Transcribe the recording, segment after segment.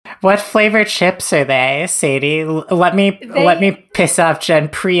What flavor chips are they, Sadie? Let me piss off Jen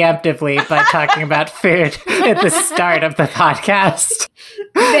preemptively by talking about food at the start of the podcast.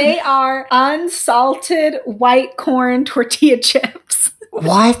 They are unsalted white corn tortilla chips.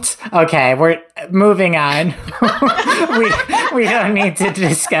 What? Okay, we're moving on. we don't need to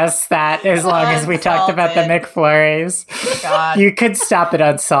discuss that as long as we talked about the McFlurries. God. You could stop it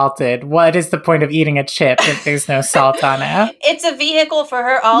unsalted. What is the point of eating a chip if there's no salt on it? It's a vehicle for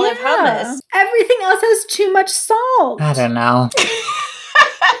her olive hummus. Everything else has too much salt. I don't know.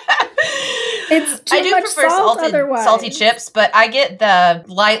 It's too I do much prefer salt otherwise. salty chips, but I get the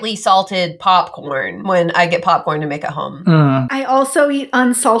lightly salted popcorn when I get popcorn to make at home. I also eat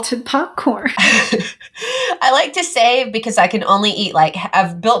unsalted popcorn. I like to save because I can only eat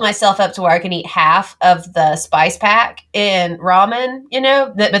I've built myself up to where I can eat half of the spice pack in ramen,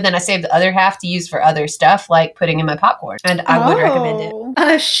 but then I save the other half to use for other stuff like putting in my popcorn. And I would recommend it.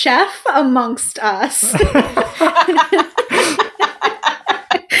 A chef amongst us.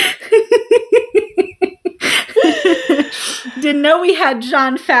 Didn't know we had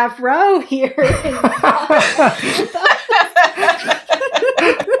Jon Favreau here.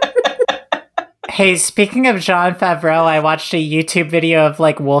 Hey, speaking of Jon Favreau, I watched a YouTube video of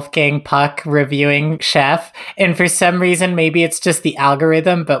Wolfgang Puck reviewing Chef, and for some reason, maybe it's just the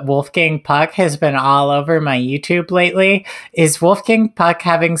algorithm, but Wolfgang Puck has been all over my YouTube lately. Is Wolfgang Puck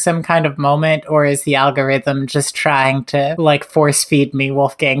having some kind of moment, or is the algorithm just trying to force feed me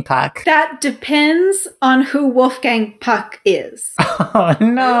Wolfgang Puck? That depends on who Wolfgang Puck is. Oh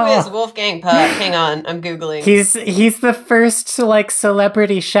no. Who is Wolfgang Puck? Hang on, I'm Googling. He's the first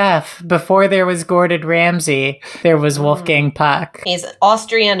celebrity chef. Before there was Gordon Ramsay, there was Wolfgang Puck. He's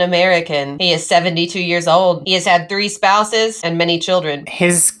Austrian-American. He is 72 years old. He has had 3 spouses and many children.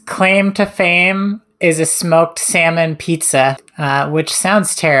 His claim to fame is a smoked salmon pizza, which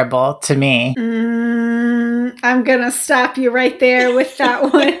sounds terrible to me. I'm gonna stop you right there with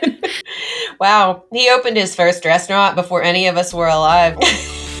that one. Wow. He opened his first restaurant before any of us were alive.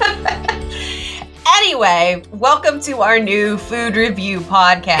 Anyway, welcome to our new food review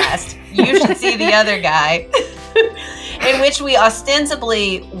podcast. You should see the other guy, in which we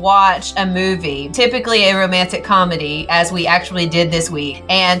ostensibly watch a movie, typically a romantic comedy, as we actually did this week,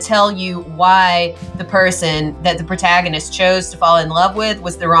 and tell you why the person that the protagonist chose to fall in love with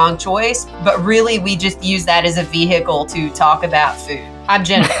was the wrong choice. But really, we just use that as a vehicle to talk about food. I'm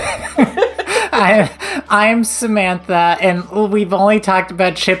Jennifer. I'm Samantha, and we've only talked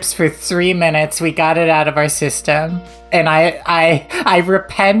about chips for 3 minutes. We got it out of our system. And I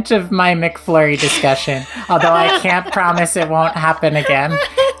repent of my McFlurry discussion, although I can't promise it won't happen again.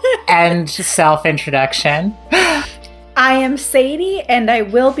 And self-introduction. I am Sadie, and I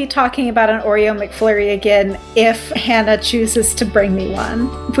will be talking about an Oreo McFlurry again if Hannah chooses to bring me one,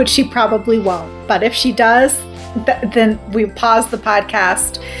 which she probably won't. But if she does, then we pause the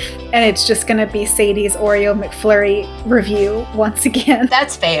podcast, and it's just going to be Sadie's Oreo McFlurry review once again.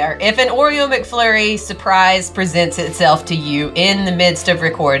 That's fair. If an Oreo McFlurry surprise presents itself to you in the midst of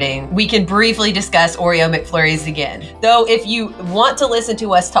recording, we can briefly discuss Oreo McFlurries again. Though if you want to listen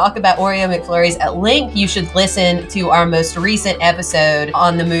to us talk about Oreo McFlurries at length, you should listen to our most recent episode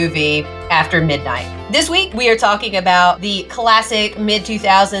on the movie After Midnight. This week, we are talking about the classic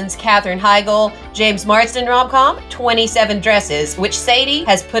mid-2000s Katherine Heigl, James Marsden rom-com, 27 Dresses, which Sadie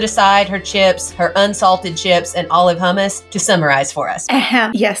has put aside her chips, her unsalted chips, and olive hummus to summarize for us.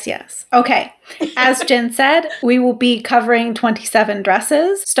 Yes. Okay. As Jen said, we will be covering 27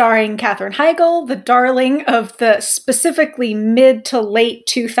 Dresses, starring Katherine Heigl, the darling of the specifically mid to late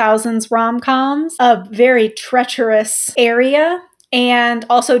 2000s rom-coms, a very treacherous area. And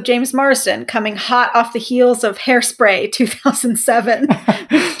also James Marsden, coming hot off the heels of Hairspray 2007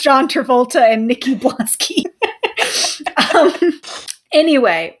 with John Travolta and Nikki Blonsky.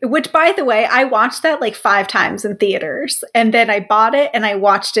 Anyway, which, by the way, I watched that 5 times in theaters. And then I bought it and I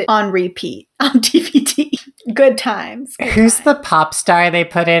watched it on repeat on DVD. Good times. Who's the pop star they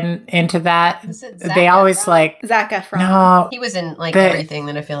put into that? They always Zac Efron. No. He was in everything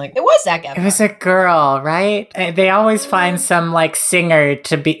that I feel like. It was Zac Efron. It was a girl, right? They always find some singer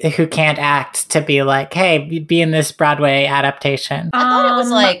who can't act to be hey, be in this Broadway adaptation. I thought it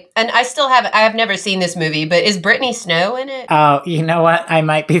was and I have never seen this movie, but is Brittany Snow in it? Oh, you know what? I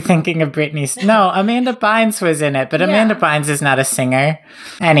might be thinking of No, Amanda Bynes was in it, but Amanda Bynes is not a singer.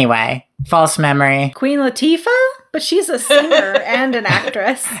 Anyway. False memory. Queen Latifah? but she's a singer and an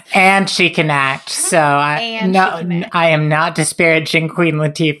actress. And she can act. So I am not disparaging Queen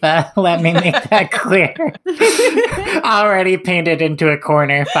Latifah. Let me make that clear. Already painted into a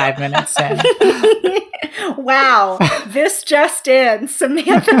corner 5 minutes in. Wow, this just in.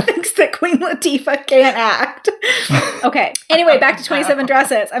 Samantha thinks that Queen Latifah can't act. Okay, anyway, back to 27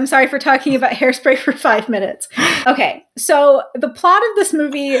 Dresses. I'm sorry for talking about Hairspray for 5 minutes. Okay, so the plot of this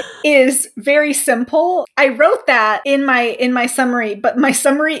movie is very simple. I wrote that in my summary, but my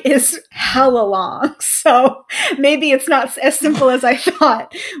summary is hella long. So maybe it's not as simple as I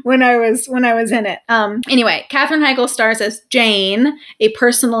thought when I was in it. Anyway, Katherine Heigl stars as Jane, a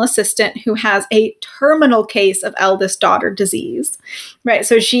personal assistant who has a terminal case of eldest daughter disease. Right,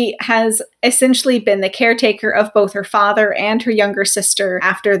 so she has essentially been the caretaker of both her father and her younger sister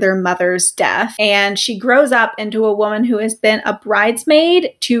after their mother's death. And she grows up into a woman who has been a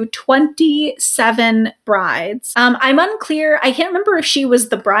bridesmaid to 27 brides. I'm unclear. I can't remember if she was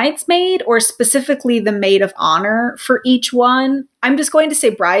the bridesmaid or specifically the maid of honor for each one. I'm just going to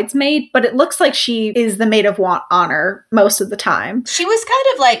say bridesmaid, but it looks like she is the maid of honor most of the time. She was kind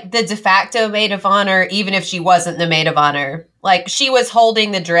of like the de facto maid of honor, even if she wasn't the maid of honor. Like, she was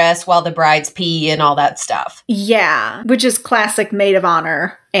holding the dress while the brides pee and all that stuff. Yeah, which is classic maid of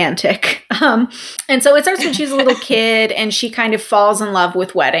honor antic. And so it starts when she's a little kid and she kind of falls in love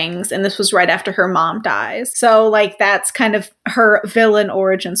with weddings. And this was right after her mom dies. So, like, that's kind of her villain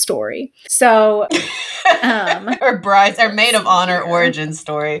origin story. So, her maid of honor origin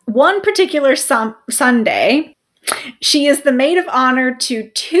story. One particular Sunday, she is the maid of honor to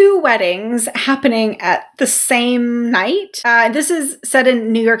 2 weddings happening at the same night. This is set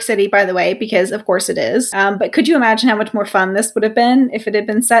in New York City, by the way, because of course it is. But could you imagine how much more fun this would have been if it had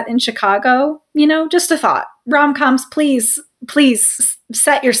been set in Chicago? You know, just a thought. Rom-coms, please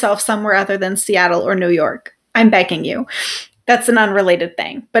set yourself somewhere other than Seattle or New York. I'm begging you. That's an unrelated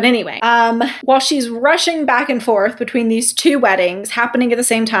thing. But anyway, while she's rushing back and forth between these 2 weddings happening at the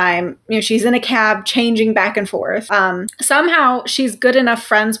same time, you know, she's in a cab changing back and forth. Somehow she's good enough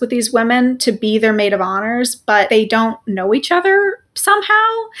friends with these women to be their maid of honors, but they don't know each other somehow.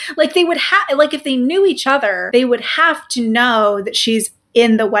 Like, they would like, if they knew each other, they would have to know that she's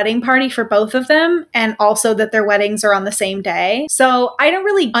in the wedding party for both of them, and also that their weddings are on the same day. So I don't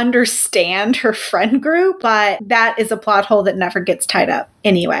really understand her friend group, but that is a plot hole that never gets tied up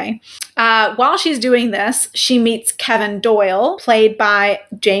anyway. While she's doing this, she meets Kevin Doyle, played by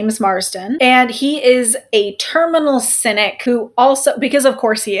James Marsden, and he is a terminal cynic who also, because of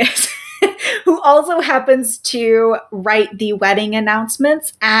course he is, who also happens to write the wedding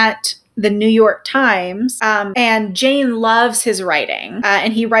announcements at the New York Times, and Jane loves his writing,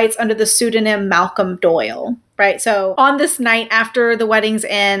 and he writes under the pseudonym Malcolm Doyle. Right. So on this night after the weddings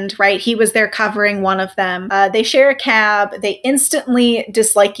end, right, he was there covering one of them. They share a cab. They instantly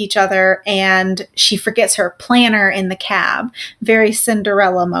dislike each other, and she forgets her planner in the cab. Very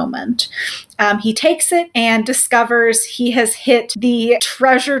Cinderella moment. He takes it and discovers he has hit the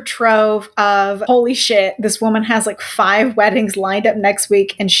treasure trove of, holy shit, this woman has like 5 weddings lined up next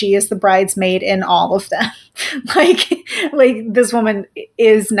week, and she is the bridesmaid in all of them. like this woman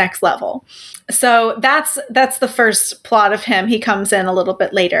is next level. So that's the first plot of him. He comes in a little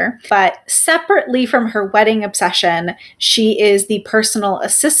bit later. But separately from her wedding obsession, she is the personal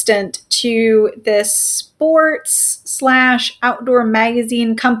assistant to this sports/outdoor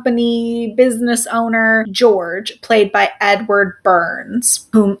magazine company business owner, George, played by Edward Burns,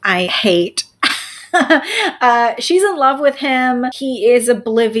 whom I hate. She's in love with him. He is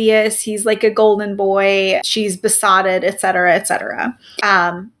oblivious. He's like a golden boy. She's besotted, etc., etc.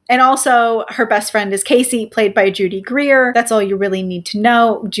 And also, her best friend is Casey, played by Judy Greer. That's all you really need to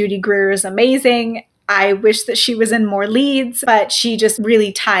know. Judy Greer is amazing. I wish that she was in more leads, but she just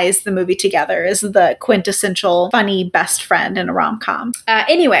really ties the movie together as the quintessential funny best friend in a rom-com.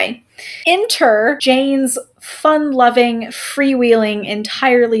 Anyway, enter Jane's fun-loving, freewheeling,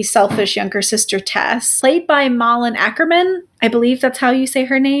 entirely selfish younger sister Tess, played by Malin Ackerman. I believe that's how you say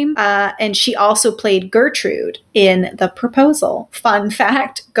her name. And she also played Gertrude in The Proposal. Fun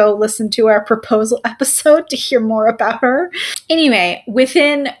fact, go listen to our Proposal episode to hear more about her. Anyway,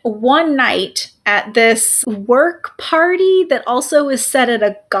 within one night at this work party that also is set at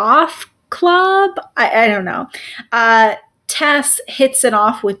a goth club, I don't know, Tess hits it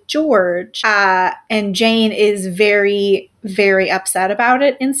off with George, and Jane is very very upset about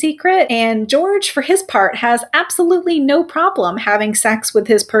it in secret. And George, for his part, has absolutely no problem having sex with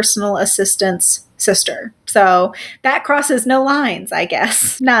his personal assistant's sister. So that crosses no lines, I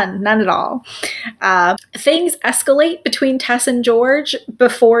guess. None at all. Things escalate between Tess and George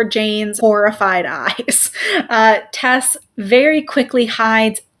before Jane's horrified eyes. Tess very quickly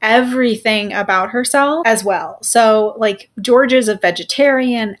hides everything about herself as well. So, like, George is a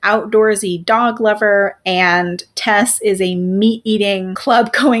vegetarian, outdoorsy dog lover, and Tess is a meat-eating,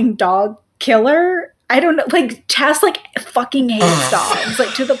 club-going dog killer. I don't know, like, Tess, like, fucking hates dogs,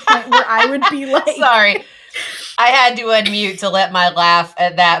 like, to the point where I would be like... Sorry. I had to unmute to let my laugh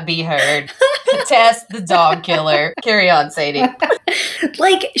at that be heard. Tess, the dog killer. Carry on, Sadie.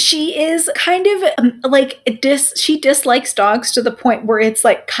 Like, she is kind of, she dislikes dogs to the point where it's,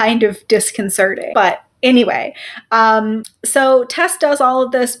 like, kind of disconcerting. But anyway, so Tess does all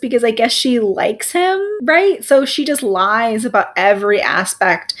of this because I guess she likes him, right? So she just lies about every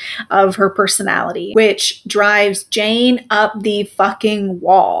aspect of her personality, which drives Jane up the fucking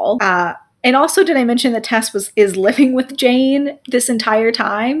wall. And also, did I mention that Tess is living with Jane this entire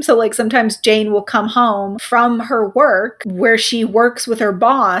time? So, like, sometimes Jane will come home from her work where she works with her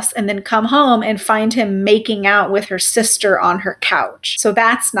boss and then come home and find him making out with her sister on her couch. So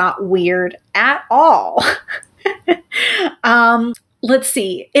that's not weird at all. Let's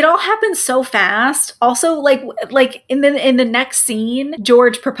see. It all happens so fast. Also, like in the next scene,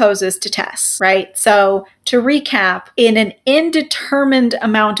 George proposes to Tess, right? So to recap, in an indeterminate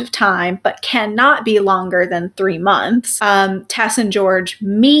amount of time, but cannot be longer than 3 months, Tess and George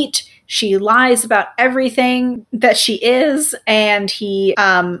meet. She lies about everything that she is, and he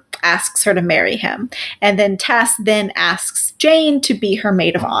asks her to marry him. And then Tess then asks Jane to be her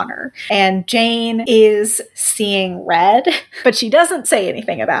maid of honor. And Jane is seeing red, but she doesn't say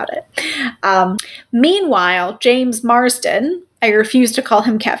anything about it. Meanwhile, James Marsden, I refuse to call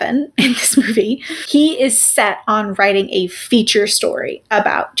him Kevin in this movie, he is set on writing a feature story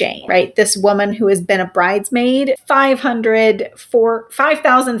about Jane, right? This woman who has been a bridesmaid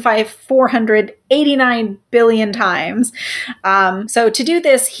 5,489 billion times. So to do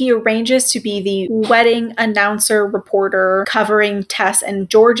this, he arranges to be the wedding announcer reporter covering Tess and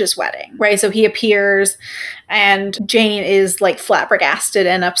George's wedding, right? So he appears and Jane is like flabbergasted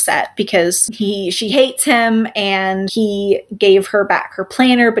and upset because she hates him and he gave her back her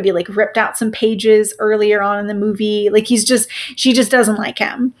planner, but he like ripped out some pages earlier on in the movie. Like she just doesn't like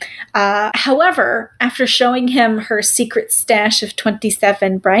him. However, after showing him her secret stash of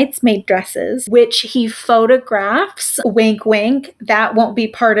 27 bridesmaid dresses, which he photographs, wink, wink, that won't be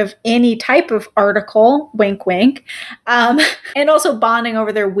part of any type of article, wink, wink, and also bonding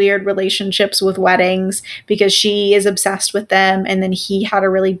over their weird relationships with weddings because she is obsessed with them. And then he had a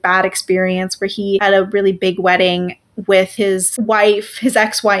really bad experience where he had a really big wedding with his wife, his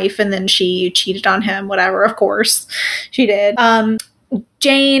ex-wife, and then she cheated on him, whatever, of course she did.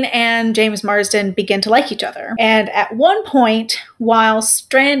 Jane and James Marsden begin to like each other. And at one point, while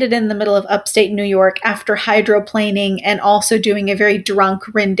stranded in the middle of upstate New York after hydroplaning and also doing a very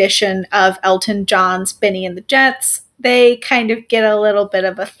drunk rendition of Elton John's Benny and the Jets, they kind of get a little bit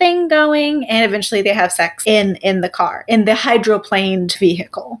of a thing going, and eventually they have sex in the car, in the hydroplaned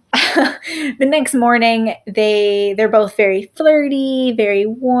vehicle. The next morning, they're both very flirty, very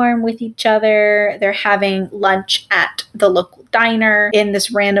warm with each other. They're having lunch at the local diner in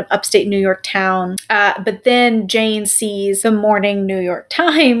this random upstate New York town. But then Jane sees the morning New York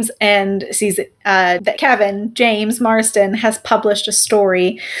Times and sees that Kevin, James Marsden, has published a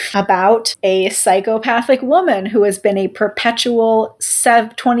story about a psychopathic woman who has been a perpetual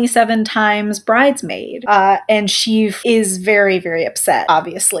 27 times bridesmaid. And she is very, very upset,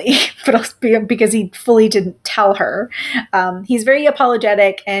 obviously, but also because he fully didn't tell her. He's very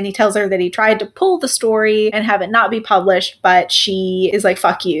apologetic, and he tells her that he tried to pull the story and have it not be published, but she is like,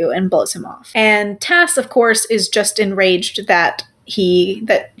 fuck you, and blows him off. And Tess, of course, is just enraged that he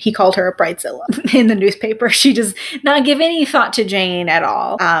called her a bridezilla in the newspaper. She does not give any thought to Jane at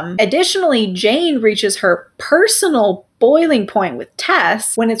all. Additionally, Jane reaches her personal boiling point with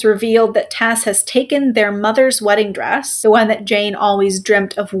Tess when it's revealed that Tess has taken their mother's wedding dress, the one that Jane always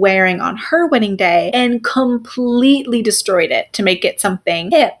dreamt of wearing on her wedding day, and completely destroyed it to make it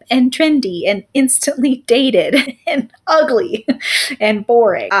something hip and trendy and instantly dated and ugly and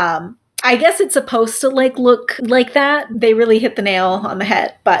boring. I guess it's supposed to like look like that. They really hit the nail on the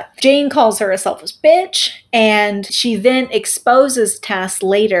head. But Jane calls her a selfish bitch, and she then exposes Tess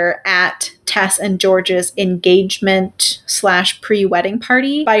later at Tess and George's engagement / pre-wedding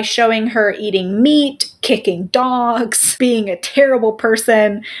party by showing her eating meat, kicking dogs, being a terrible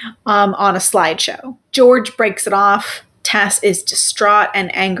person on a slideshow. George breaks it off. Tess is distraught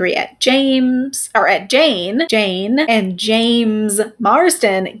and angry at Jane, and James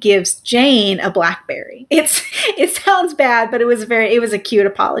Marsden gives Jane a BlackBerry. It sounds bad, but it was a cute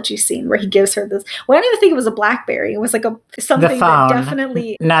apology scene where he gives her this. Well, I don't even think it was a BlackBerry. It was like something that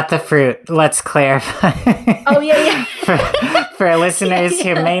definitely not the fruit. Let's clarify. Oh yeah. For listeners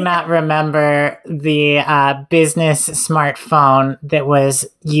who may not remember the business smartphone that was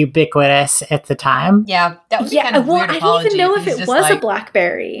ubiquitous at the time. Yeah, that was kind of weird apology. I don't even know if it was a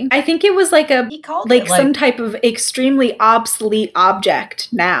BlackBerry. I think it was like some type of extremely obsolete object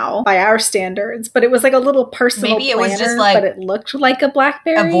now by our standards, but it was like a little personal maybe it planner, was just like but it looked like a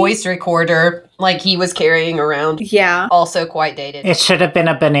BlackBerry. A voice recorder like he was carrying around. Yeah. Also quite dated. It should have been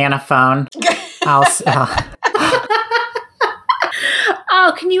a banana phone.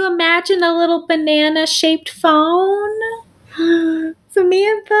 Oh, can you imagine a little banana-shaped phone?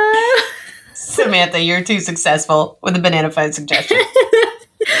 Samantha, you're too successful with the banana phone suggestion.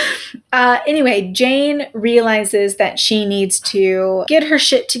 Anyway, Jane realizes that she needs to get her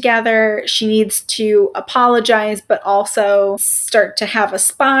shit together. She needs to apologize, but also start to have a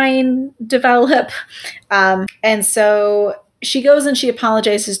spine develop. And so she goes and she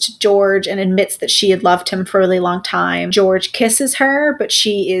apologizes to George and admits that she had loved him for a really long time. George kisses her, but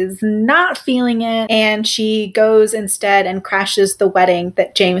she is not feeling it. And she goes instead and crashes the wedding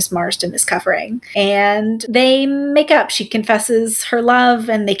that James Marsden is covering. And they make up. She confesses her love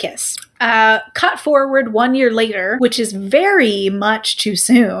and they kiss. Cut forward 1 year later, which is very much too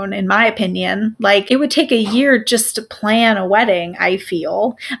soon, in my opinion. Like, it would take a year just to plan a wedding, I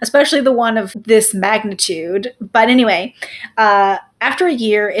feel, especially the one of this magnitude. But anyway, after a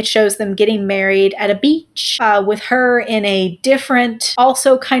year, it shows them getting married at a beach with her in a different,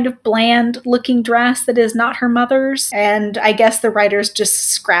 also kind of bland-looking dress that is not her mother's. And I guess the writers just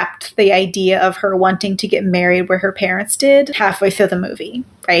scrapped the idea of her wanting to get married where her parents did halfway through the movie,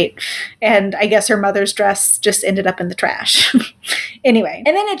 right? And I guess her mother's dress just ended up in the trash. Anyway,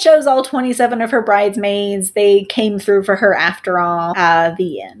 and then it shows all 27 of her bridesmaids. They came through for her after all.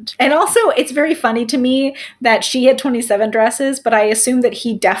 The end. And also, it's very funny to me that she had 27 dresses, but I assume that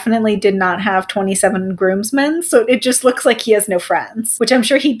he definitely did not have 27 groomsmen. So it just looks like he has no friends, which I'm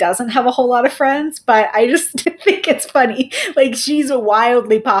sure he doesn't have a whole lot of friends, but I just think it's funny. Like, she's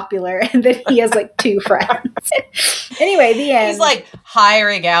wildly popular and then he has like 2 friends. Anyway, the end. He's like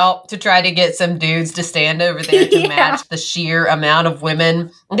hiring out to try to get some dudes to stand over there to match the sheer amount of women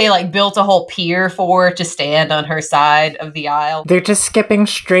they like built a whole pier for to stand on her side of the aisle. They're just skipping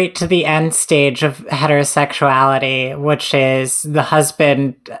straight to the end stage of heterosexuality, which is the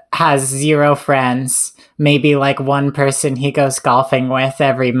husband has 0 friends, maybe like one person he goes golfing with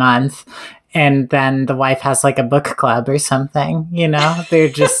every month. And then the wife has like a book club or something, you know? They're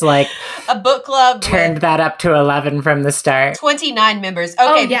just like... a book club. Turned that up to 11 from the start. 29 members.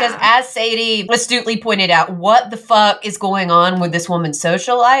 Okay, because as Sadie astutely pointed out, what the fuck is going on with this woman's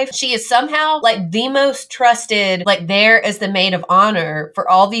social life? She is somehow like the most trusted, like there as the maid of honor for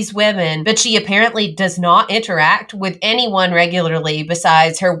all these women, but she apparently does not interact with anyone regularly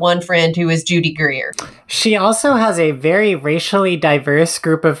besides her one friend who is Judy Greer. She also has a very racially diverse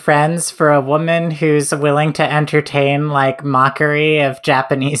group of friends for a woman who's willing to entertain like mockery of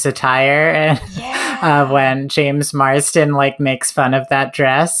Japanese attire and when James Marsden like makes fun of that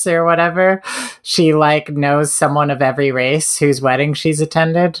dress or whatever. She like knows someone of every race whose wedding she's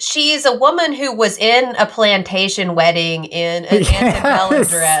attended. She's a woman who was in a plantation wedding in an antebellum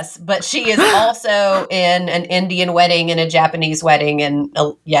dress, but she is also in an Indian wedding and a Japanese wedding, and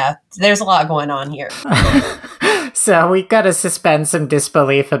there's a lot going on here. So we got to suspend some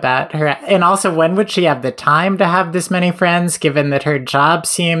disbelief about her. And also, when would she have the time to have this many friends, given that her job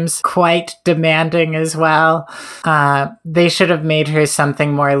seems quite demanding as well? They should have made her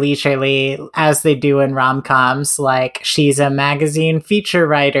something more leisurely, as they do in rom-coms, like she's a magazine feature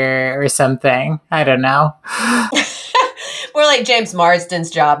writer or something. I don't know. More like James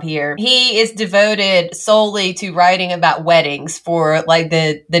Marsden's job here. He is devoted solely to writing about weddings for like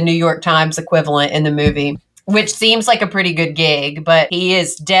the New York Times equivalent in the movie, which seems like a pretty good gig, but he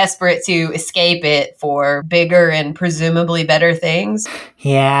is desperate to escape it for bigger and presumably better things.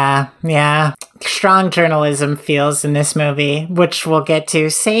 Yeah. Strong journalism feels in this movie, which we'll get to.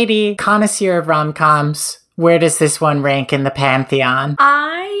 Sadie, connoisseur of rom-coms, where does this one rank in the pantheon?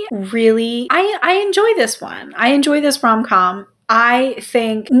 I enjoy this one. I enjoy this rom-com. I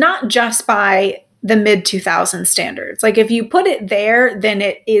think not just by the mid 2000s standards. Like if you put it there, then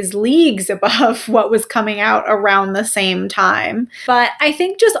it is leagues above what was coming out around the same time. But I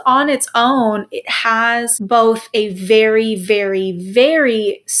think just on its own, it has both a very, very,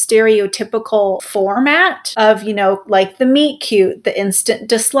 very stereotypical format of, you know, like the meet cute, the instant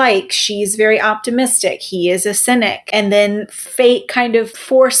dislike. She's very optimistic. He is a cynic. And then fate kind of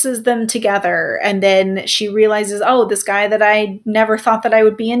forces them together. And then she realizes, oh, this guy that I never thought that I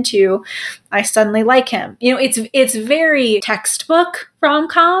would be into, I suddenly like him. You know, it's very textbook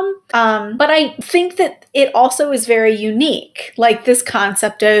rom-com, but I think that it also is very unique. Like this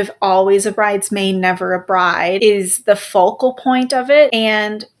concept of always a bridesmaid, never a bride is the focal point of it.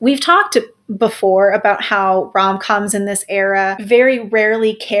 And we've talked before about how rom-coms in this era very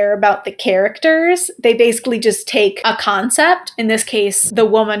rarely care about the characters. They basically just take a concept, in this case, the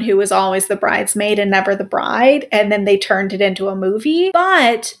woman who was always the bridesmaid and never the bride, and then they turned it into a movie.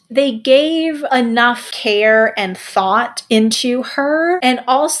 But they gave enough care and thought into her and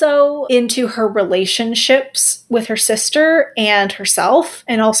also into her relationships with her sister and herself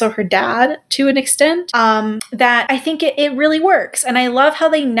and also her dad to an extent, that I think it really works. And I love how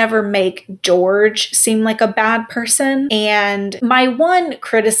they never make George seem like a bad person. And my one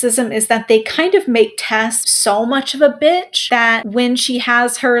criticism is that they kind of make Tess so much of a bitch that when she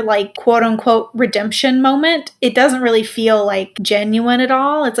has her like quote unquote redemption moment, it doesn't really feel like genuine at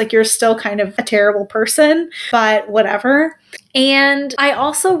all. It's like you're still kind of a terrible person, but whatever. And I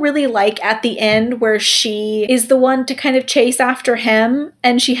also really like at the end where she is the one to kind of chase after him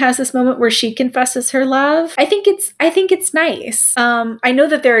and she has this moment where she confesses her love. I think it's nice. I know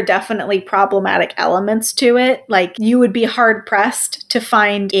that there are definitely problematic elements to it. Like you would be hard pressed to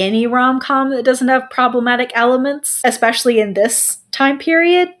find any rom-com that doesn't have problematic elements, especially in this time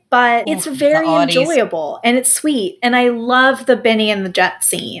period, but it's very enjoyable and it's sweet. And I love the Benny and the Jet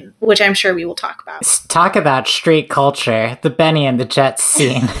scene, which I'm sure we will talk about. Talk about street culture, the Benny and the Jet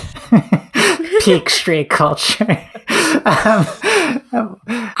scene. Peak street culture.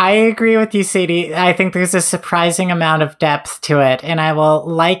 I agree with you, Sadie. I think there's a surprising amount of depth to it, and I will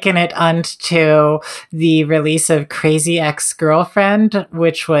liken it unto the release of Crazy Ex-Girlfriend,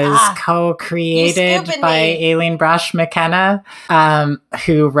 which was co-created by Aileen Brosh McKenna,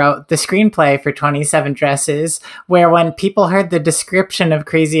 who wrote the screenplay for 27 Dresses, where when people heard the description of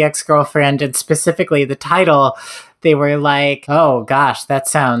Crazy Ex-Girlfriend, and specifically the title, they were like, oh gosh, that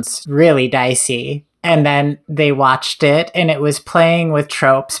sounds really dicey. And then they watched it and it was playing with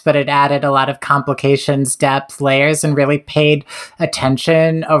tropes, but it added a lot of complications, depth, layers, and really paid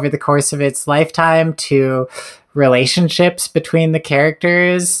attention over the course of its lifetime to relationships between the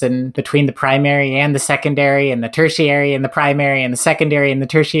characters and between the primary and the secondary and the tertiary and the primary and the secondary and the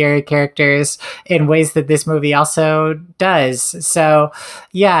tertiary characters in ways that this movie also does. So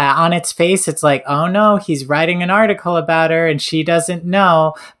yeah, on its face, it's like, oh no, he's writing an article about her and she doesn't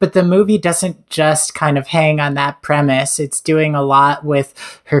know. But the movie doesn't just kind of hang on that premise. It's doing a lot with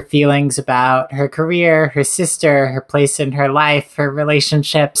her feelings about her career, her sister, her place in her life, her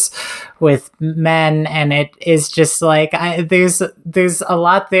relationships with men, and it is just like there's a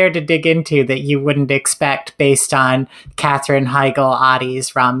lot there to dig into that you wouldn't expect based on Katherine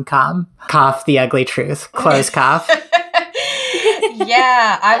Heigl-Ottie's rom-com. Cough the ugly truth. Close cough.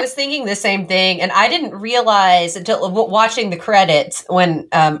 Yeah, I was thinking the same thing, and I didn't realize until watching the credits when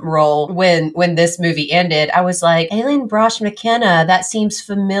this movie ended. I was like, Aileen Brosh McKenna, that seems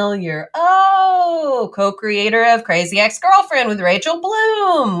familiar. Oh, co-creator of Crazy Ex-Girlfriend with Rachel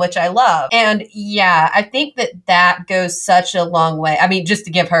Bloom, which I love. And yeah, I think that goes such a long way. I mean, just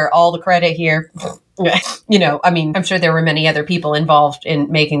to give her all the credit here. You know, I mean, I'm sure there were many other people involved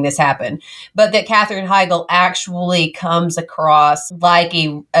in making this happen, but that Katherine Heigl actually comes across like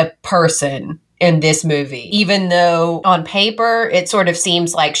a person in this movie, even though on paper it sort of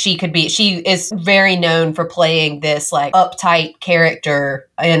seems like she is very known for playing this like uptight character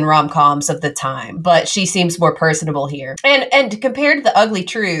in rom-coms of the time, but she seems more personable here. And compared to The Ugly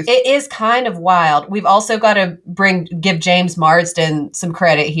Truth, it is kind of wild. We've also got to give James Marsden some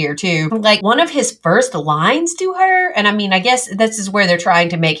credit here too. Like one of his first lines to her, and I mean, I guess this is where they're trying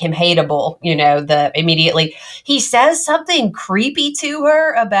to make him hateable, you know, immediately he says something creepy to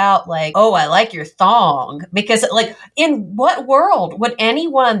her about like, oh, I like your thong, because like in what world would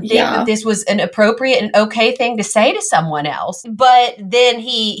anyone think that this was an appropriate and okay thing to say to someone else? But then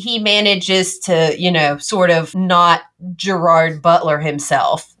he manages to, you know, sort of not Gerard Butler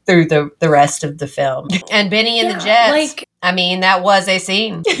himself through the rest of the film. And Benny and the Jets, I mean, that was a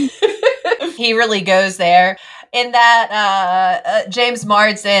scene. He really goes there. in that James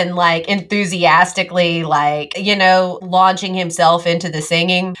Marsden, like, enthusiastically, like, you know, launching himself into the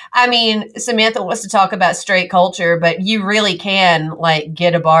singing. I mean, Samantha wants to talk about straight culture, but you really can, like,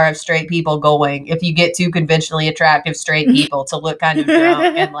 get a bar of straight people going if you get two conventionally attractive straight people to look kind of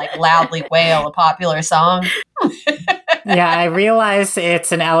drunk and, like, loudly wail a popular song. Yeah, I realize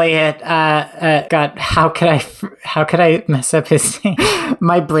it's an Elliot. God, how could I mess up his name?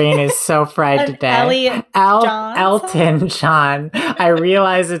 My brain is so fried today. Elliot John Elton John. I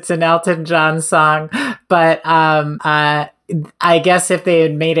realize it's an Elton John song, but I guess if they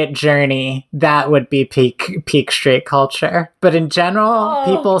had made it Journey, that would be peak straight culture. But in general,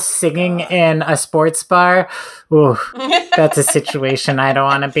 people singing in a sports bar, ooh, that's a situation I don't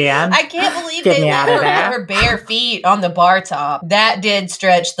want to be in. I can't believe they let her bare feet on the bar top. That did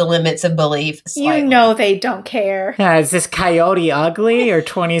stretch the limits of belief slightly. You know they don't care. Yeah, is this Coyote Ugly or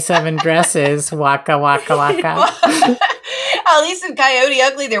 27 Dresses? Waka, waka, waka. At least in Coyote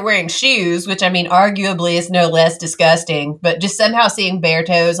Ugly, they're wearing shoes, which, I mean, arguably is no less disgusting, but just somehow seeing bare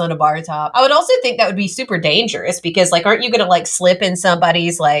toes on a bar top. I would also think that would be super dangerous because, like, aren't you going to, like, slip in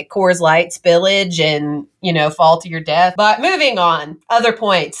somebody's, like, Coors Light spillage and, you know, fall to your death? But moving on, other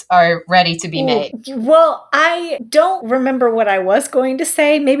points are ready to be made. Well, I don't remember what I was going to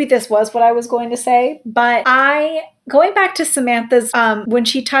say. Maybe this was what I was going to say, but going back to Samantha's, when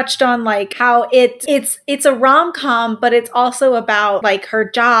she touched on, like, how it's a rom-com, but it's also about, like, her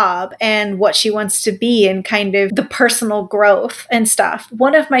job and what she wants to be and kind of the personal growth and stuff.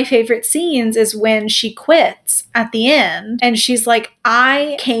 One of my favorite scenes is when she quits at the end and she's like,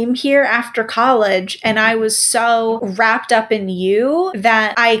 I came here after college and I was so wrapped up in you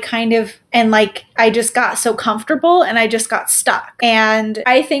that I kind of, and like, I just got so comfortable and I just got stuck. And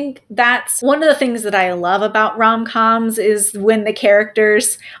I think that's one of the things that I love about rom-coms is when the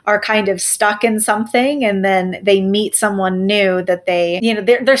characters are kind of stuck in something and then they meet someone new that they, you know,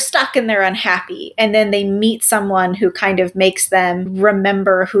 they're stuck and they're unhappy. And then they meet someone who kind of makes them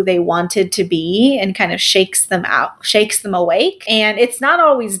remember who they wanted to be and kind of shakes them awake. And it's not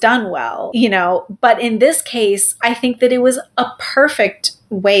always done well, you know, but in this case, I think that it was a perfect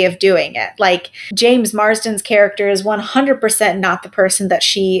way of doing it. Like, James Marsden's character is 100% not the person that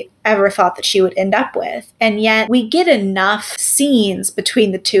she ever thought that she would end up with. And yet we get enough scenes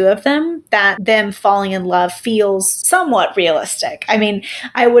between the two of them that them falling in love feels somewhat realistic. I mean,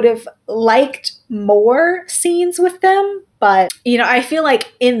 I would have liked more scenes with them, but, you know, I feel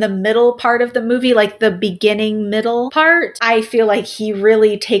like in the middle part of the movie, like the beginning middle part, I feel like he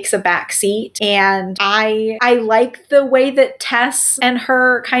really takes a back seat. And I like the way that Tess and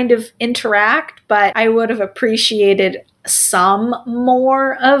her kind of interact, but I would have appreciated some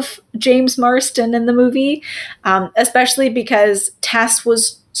more of James Marsden in the movie, especially because Tess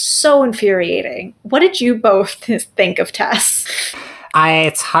was so infuriating. What did you both think of Tess?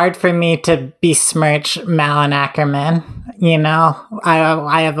 It's hard for me to besmirch Malin Ackerman. You know,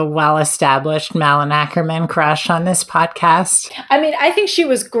 I have a well-established Malin Ackerman crush on this podcast. I mean, I think she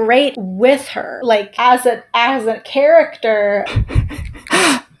was great with her, like as a character.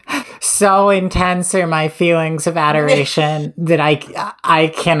 So intense are my feelings of adoration that I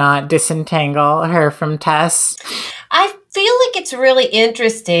cannot disentangle her from Tess. I feel like it's really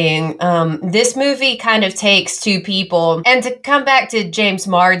interesting. This movie kind of takes two people, and to come back to James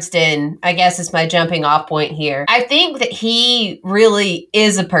Marsden, I guess is my jumping off point here. I think that he really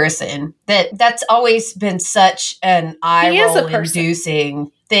is a person that's always been such an eye-roll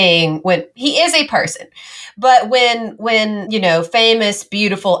inducing thing when he is a person. But when, you know, famous,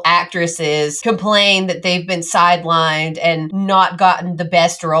 beautiful actresses complain that they've been sidelined and not gotten the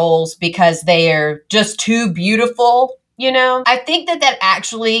best roles because they're just too beautiful, you know, I think that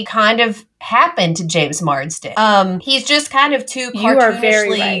actually kind of happened to James Marsden. He's just kind of too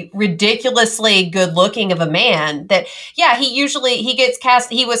cartoonishly, ridiculously good looking of a man that, yeah, he gets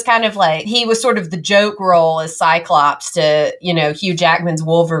cast. He was kind of like, he was sort of the joke role as Cyclops to, you know, Hugh Jackman's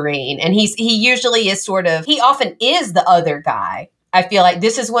Wolverine. And he usually is he often is the other guy. I feel like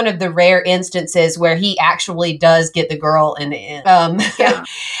this is one of the rare instances where he actually does get the girl in the end. Yeah.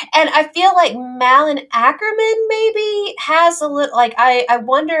 And I feel like Malin Ackerman maybe has a little, like, I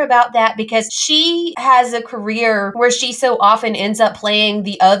wonder about that because she has a career where she so often ends up playing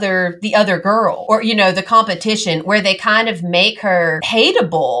the other girl or, you know, the competition where they kind of make her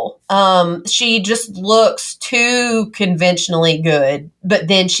hateable She just looks too conventionally good, but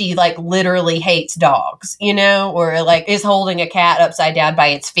then she like literally hates dogs, you know, or like is holding a cat upside down by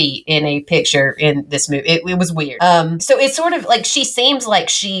its feet in a picture in this movie. It was weird. So it's sort of like she seems like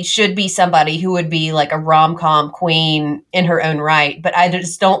she should be somebody who would be like a rom-com queen in her own right, but I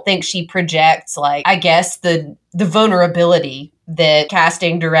just don't think she projects like, I guess, the vulnerability that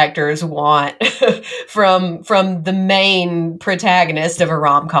casting directors want from the main protagonist of a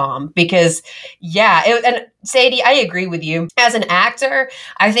rom-com. Because and Sadie, I agree with you. As an actor,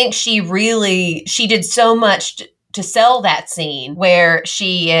 I think she did so much to sell that scene where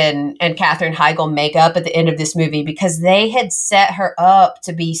she and Katherine Heigl make up at the end of this movie, because they had set her up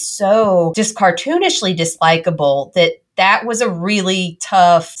to be so just cartoonishly dislikable that was a really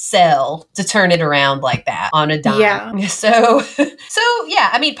tough sell to turn it around like that on a dime. Yeah. So yeah,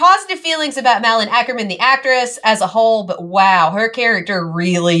 I mean, positive feelings about Malin Akerman, the actress as a whole, but wow, her character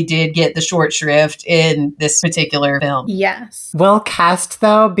really did get the short shrift in this particular film. Yes. Well cast,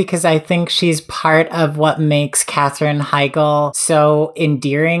 though, because I think she's part of what makes Katherine Heigl so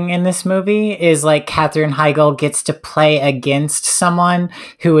endearing in this movie, is like Katherine Heigl gets to play against someone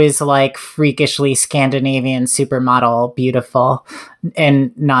who is like freakishly Scandinavian supermodel beautiful,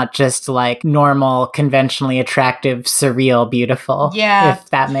 and not just like normal, conventionally attractive, surreal beautiful. Yeah. If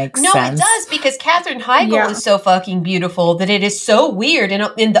that makes sense. No, it does, because Katherine Heigl is so fucking beautiful that it is so weird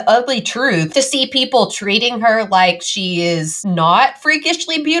in The Ugly Truth to see people treating her like she is not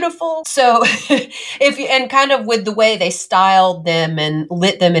freakishly beautiful. So and kind of with the way they styled them and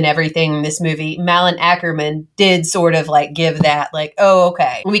lit them and everything in this movie, Malin Akerman did sort of like give that like, oh,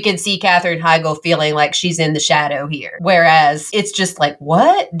 okay, we can see Katherine Heigl feeling like she's in the shadow here. Whereas it's just like,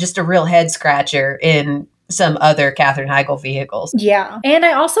 what? Just a real head scratcher in some other Katherine Heigl vehicles. Yeah. And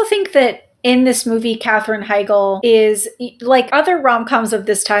I also think that in this movie, Katherine Heigl is, like other rom-coms of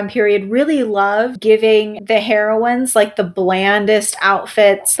this time period, really love giving the heroines like the blandest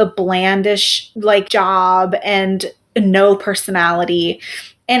outfits, the blandish like job, and no personality.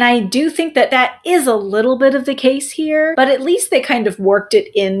 And I do think that is a little bit of the case here, but at least they kind of worked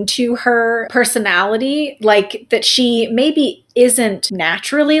it into her personality, like that she maybe isn't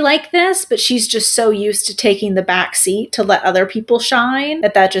naturally like this, but she's just so used to taking the back seat to let other people shine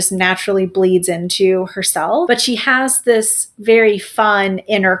that just naturally bleeds into herself. But she has this very fun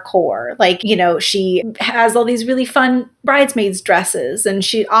inner core. Like, you know, she has all these really fun bridesmaids dresses, and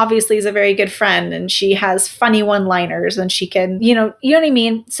she obviously is a very good friend, and she has funny one-liners, and she can, you know what I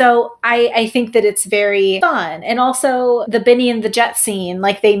mean? So I think that it's very fun. And also the Benny and the Jet scene,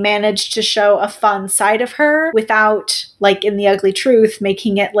 like they managed to show a fun side of her without, like in The Ugly Truth,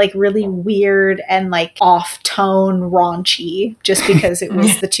 making it like really weird and like off-tone raunchy just because it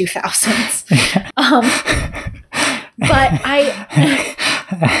was the 2000s. But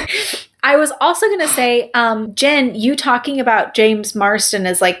I was also going to say, Jen, you talking about James Marsden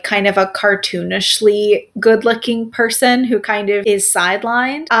as like kind of a cartoonishly good-looking person who kind of is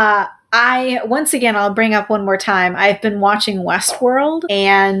sidelined. Once again, I'll bring up one more time, I've been watching Westworld,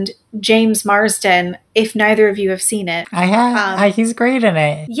 and James Marsden, if neither of you have seen it. I have. He's great in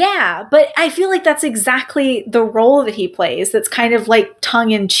it. Yeah, but I feel like that's exactly the role that he plays. That's kind of like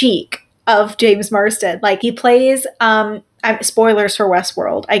tongue-in-cheek of James Marsden. Like he plays, spoilers for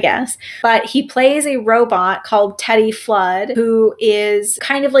Westworld, I guess, but he plays a robot called Teddy Flood, who is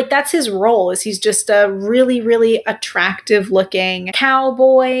kind of like, that's his role, is he's just a really, really attractive looking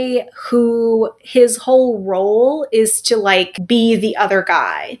cowboy who his whole role is to like be the other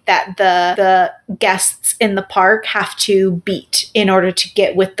guy that the guests in the park have to beat in order to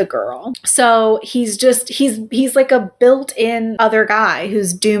get with the girl. So he's like a built-in other guy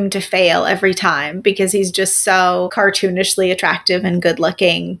who's doomed to fail every time because he's just so cartoonish attractive and good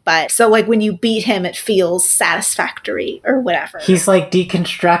looking, but so like when you beat him it feels satisfactory or whatever. He's like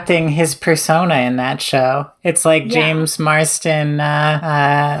deconstructing his persona in that show. It's like James Marsden,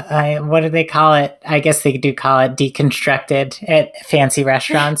 what do they call it? I guess they do call it deconstructed at fancy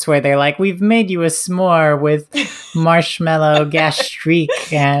restaurants where they're like, we've made you a s'more with marshmallow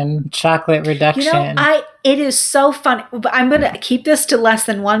gastrique and chocolate reduction. You know, it is so funny. I'm going to keep this to less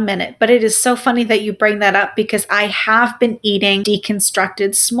than 1 minute, but it is so funny that you bring that up because I have been eating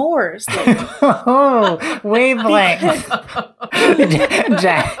deconstructed s'mores lately. Oh, wavelength.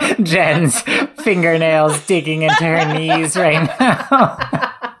 Jen's fingernails digging into her knees right now.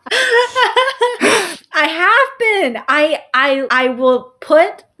 I have been. I will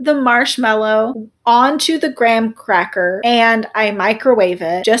put the marshmallow onto the graham cracker and I microwave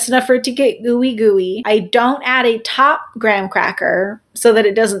it just enough for it to get gooey. I don't add a top graham cracker so that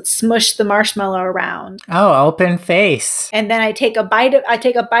it doesn't smush the marshmallow around. Oh, open face. And then I take a bite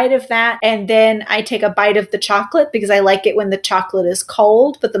of that, and then I take a bite of the chocolate because I like it when the chocolate is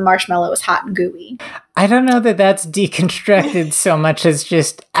cold, but the marshmallow is hot and gooey. I don't know that that's deconstructed so much as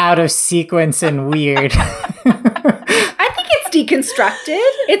just out of sequence and weird. I think it's deconstructed.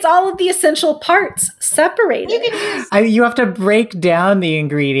 It's all of the essential parts separated. You have to break down the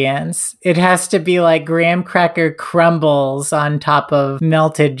ingredients. It has to be like graham cracker crumbles on top of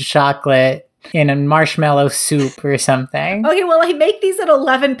melted chocolate in a marshmallow soup or something. Okay, well, I make these at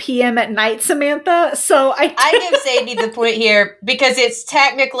 11 p.m. at night, Samantha, so I give Sadie the point here because it's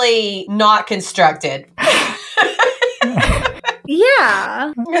technically not constructed.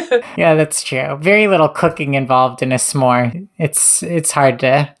 Yeah. Yeah, that's true. Very little cooking involved in a s'more. It's hard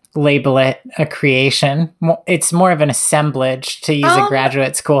to label it a creation. It's more of an assemblage, to use a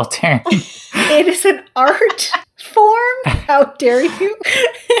graduate school term. It is an art form? How dare you?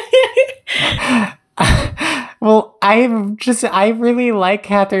 Well, I really like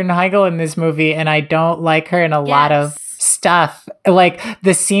Katherine Heigl in this movie, and I don't like her in a lot of stuff. Like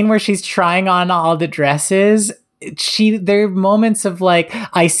the scene where she's trying on all the dresses, there are moments of like,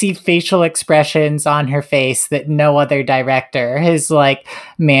 I see facial expressions on her face that no other director has like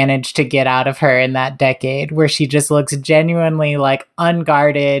managed to get out of her in that decade, where she just looks genuinely like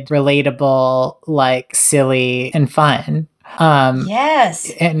unguarded, relatable, like silly and fun.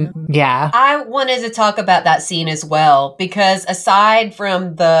 Yes. And yeah. I wanted to talk about that scene as well, because aside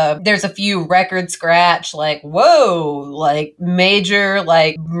from there's a few record scratch, like, whoa, like major,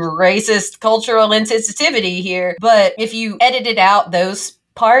 like racist cultural insensitivity here. But if you edited out those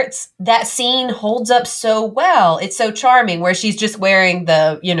parts, that scene holds up so well. It's so charming, where she's just wearing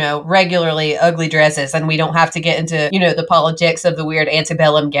the, regularly ugly dresses, and we don't have to get into, the politics of the weird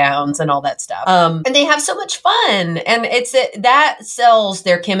antebellum gowns and all that stuff. And they have so much fun, and that sells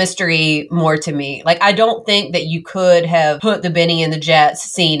their chemistry more to me. Like, I don't think that you could have put the Benny and the Jets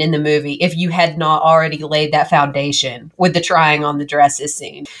scene in the movie if you had not already laid that foundation with the trying on the dresses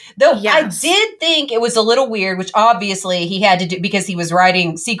scene. Though yes. I did think it was a little weird, which obviously he had to do because he was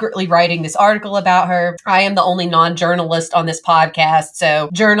secretly writing this article about her. I am the only non-journalist on this podcast,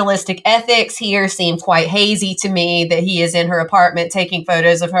 so journalistic ethics here seem quite hazy to me, that he is in her apartment taking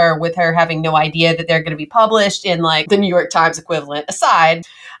photos of her with her having no idea that they're going to be published in like the New York Times equivalent. Aside,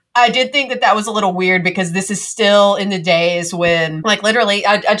 I did think that was a little weird, because this is still in the days when, like, literally,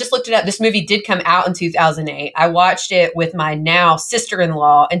 I just looked it up. This movie did come out in 2008. I watched it with my now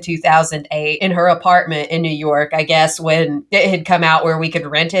sister-in-law in 2008 in her apartment in New York, I guess, when it had come out where we could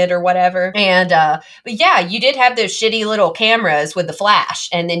rent it or whatever. And, but yeah, you did have those shitty little cameras with the flash,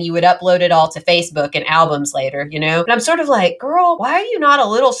 and then you would upload it all to Facebook and albums later, And I'm sort of like, girl, why are you not a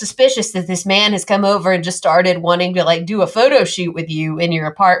little suspicious that this man has come over and just started wanting to, like, do a photo shoot with you in your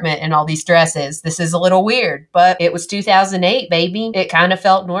apartment in all these dresses? This is a little weird, but it was 2008, baby. It kind of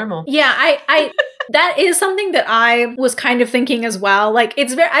felt normal. Yeah, I that is something that I was kind of thinking as well. Like,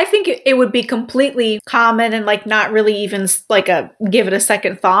 I think it would be completely common and like not really even like give it a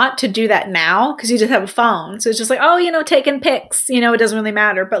second thought to do that now, because you just have a phone. So it's just like, oh, taking pics, it doesn't really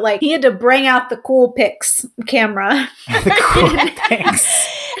matter. But like, he had to bring out the cool pics camera. The cool pics.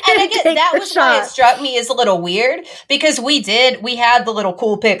 And again, that was why it struck me as a little weird, because we had the little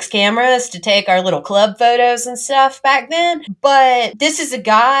cool pics cameras to take our little club photos and stuff back then. But this is a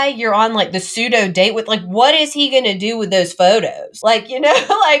guy you're on like the pseudo date with. Like, what is he going to do with those photos? Like,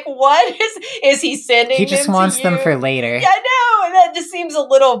 like what is he sending? He just wants them for later. Yeah, I know. And that just seems a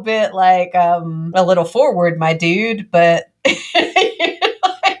little bit like a little forward, my dude. But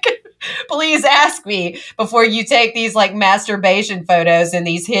please ask me before you take these like masturbation photos in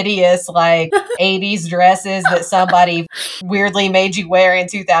these hideous like 80s dresses that somebody weirdly made you wear in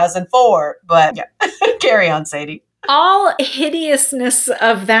 2004. But yeah, carry on, Sadie. All hideousness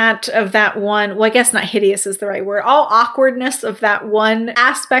of that one, well, I guess not hideous is the right word, all awkwardness of that one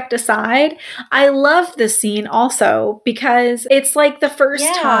aspect aside, I love this scene also because it's like the first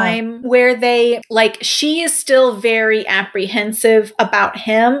time where she is still very apprehensive about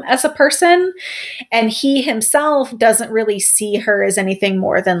him as a person, and he himself doesn't really see her as anything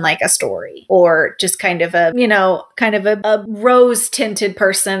more than like a story or just kind of a rose tinted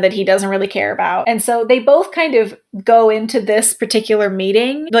person that he doesn't really care about. And so they both kind of go into this particular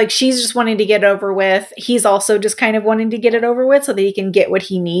meeting. Like, she's just wanting to get over with. He's also just kind of wanting to get it over with so that he can get what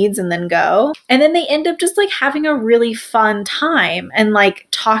he needs and then go. And then they end up just like having a really fun time and like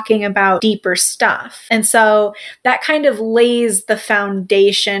talking about deeper stuff. And so that kind of lays the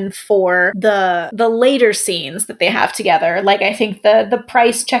foundation for the later scenes that they have together. Like, I think the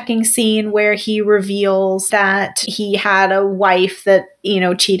price checking scene where he reveals that he had a wife that, you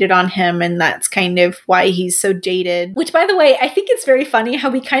know, cheated on him, and that's kind of why he's so jaded. Which, by the way, I think it's very funny how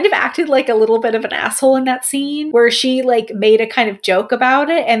he kind of acted like a little bit of an asshole in that scene where she like made a kind of joke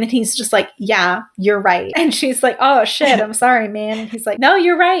about it, and then he's just like, yeah, you're right. And she's like, oh shit, I'm sorry, man. And he's like, no,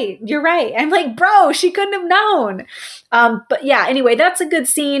 you're right. You're right. I'm like, bro, she couldn't have known. But yeah, anyway, that's a good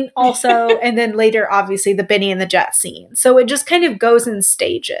scene also. And then later, obviously, the Benny and the Jet scene. So it just kind of goes in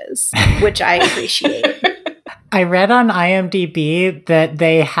stages, which I appreciate. I read on IMDb that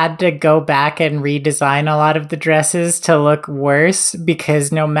they had to go back and redesign a lot of the dresses to look worse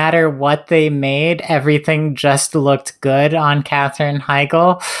because no matter what they made, everything just looked good on Katherine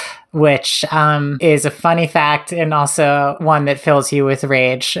Heigl, which is a funny fact and also one that fills you with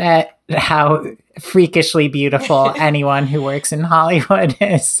rage at how freakishly beautiful anyone who works in Hollywood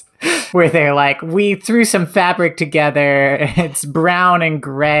is. Where they're like, we threw some fabric together, it's brown and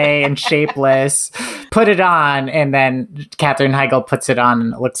gray and shapeless, put it on, and then Katherine Heigl puts it on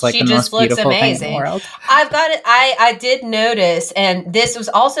and it looks like the most beautiful thing in the world. I've got it. I did notice, and this was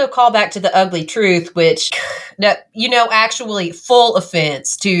also a callback to The Ugly Truth, which, you know, actually full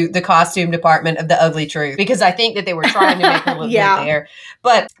offense to the costume department of The Ugly Truth, because I think that they were trying to make her look good there.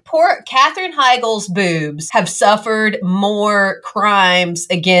 But poor Katherine Heigl's boobs have suffered more crimes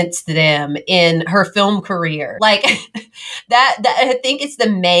against them in her film career. Like that I think it's the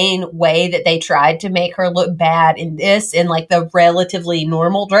main way that they tried to make her look bad in this, in like the relatively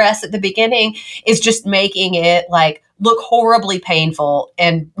normal dress at the beginning, is just making it like look horribly painful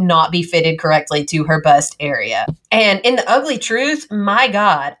and not be fitted correctly to her bust area. And in The Ugly Truth, my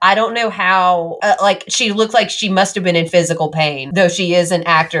God, I don't know how, like, she looked like she must have been in physical pain, though she is an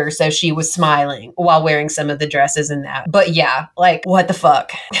actor, so she was smiling while wearing some of the dresses in that. But yeah, like, what the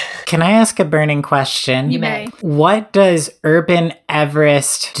fuck? Can I ask a burning question? You may. What does Urban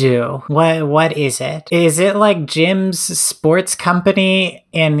Everest do? What is it? Is it like Jim's sports company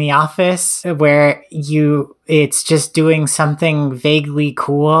in The Office where it's just doing something vaguely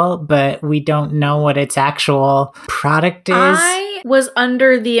cool, but we don't know what its actual product is? I was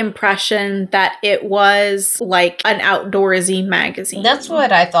under the impression that it was like an outdoorsy magazine. That's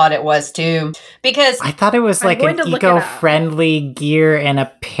what I thought it was too, because I thought it was like an eco-friendly gear and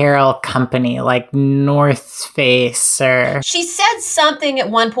apparel company, like North Face or... She said something at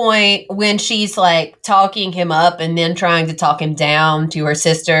one point when she's like talking him up and then trying to talk him down to her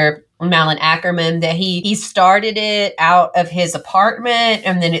sister, Malin Ackerman, that he started it out of his apartment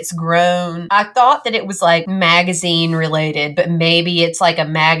and then it's grown. I thought that it was like magazine related, but maybe it's like a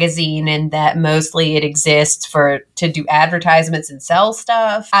magazine and that mostly it exists to do advertisements and sell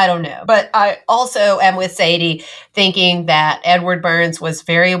stuff. I don't know. But I also am with Sadie thinking that Edward Burns was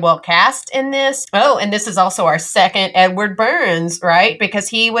very well cast in this. Oh, and this is also our second Edward Burns, right? Because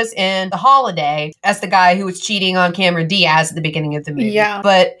he was in The Holiday as the guy who was cheating on Cameron Diaz at the beginning of the movie. Yeah.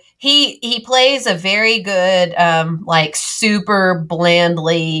 But he plays a very good, like super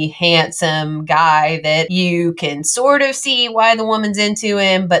blandly handsome guy that you can sort of see why the woman's into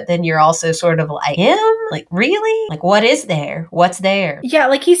him, but then you're also sort of like, him? Like, really? Like, what is there? What's there? Yeah,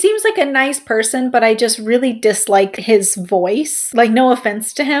 like he seems like a nice person, but I just really dislike his voice. Like, no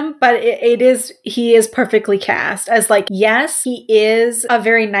offense to him, but he is perfectly cast as like, yes, he is a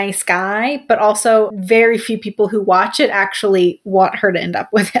very nice guy, but also very few people who watch it actually want her to end up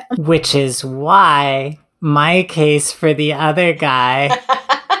with him. Which is why my case for the other guy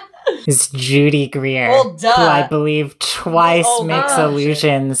is Judy Greer, well, duh. who I believe twice makes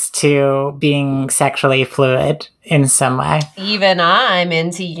allusions to being sexually fluid in some way. Even I'm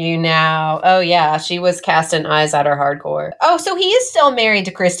into you now. Oh yeah, she was cast in Eyes Out Are Hardcore. Oh, so he is still married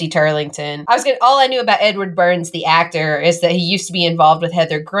to Christy Turlington. All I knew about Edward Burns, the actor, is that he used to be involved with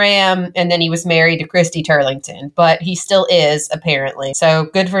Heather Graham, and then he was married to Christy Turlington. But he still is, apparently. So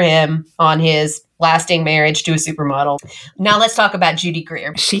good for him on his lasting marriage to a supermodel. Now let's talk about Judy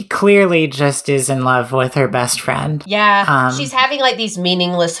Greer. She clearly just is in love with her best friend. Yeah, she's having like these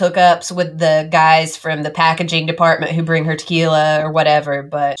meaningless hookups with the guys from the packaging department who bring her tequila or whatever,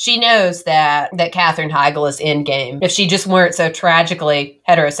 but she knows that Katherine Heigl is in game. If she just weren't so tragically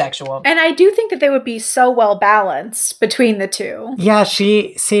heterosexual. And I do think that they would be so well balanced between the two. Yeah,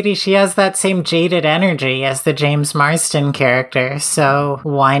 Sadie, she has that same jaded energy as the James Marsden character. So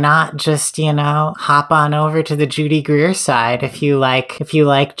why not just, hop on over to the Judy Greer side if you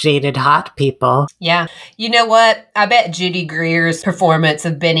like jaded hot people. Yeah. You know what? I bet Judy Greer's performance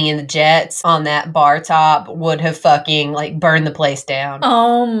of Benny and the Jets on that bar top would have fucking burned the place down.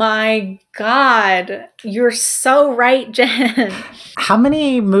 Oh my God. You're so right, Jen. How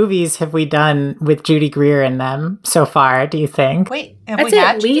many movies have we done with Judy Greer in them so far, do you think? Wait, I'd say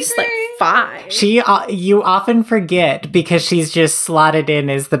at least 5. You often forget because she's just slotted in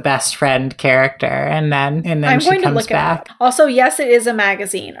as the best friend character, and then I'm she going to comes look back. It up. Also, yes, it is a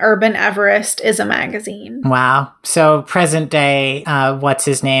magazine. Urban Everest is a magazine. Wow. So present day, what's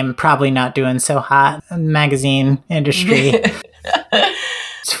his name? Probably not doing so hot. Magazine industry.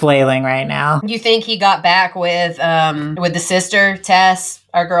 It's flailing right now. You think he got back with the sister, Tess,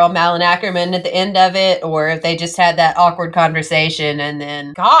 our girl Malin Ackerman at the end of it, or if they just had that awkward conversation and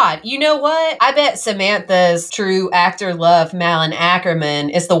then, God, you know what? I bet Samantha's true actor love, Malin Ackerman,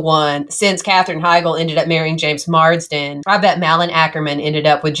 is the one, since Katherine Heigl ended up marrying James Marsden, I bet Malin Ackerman ended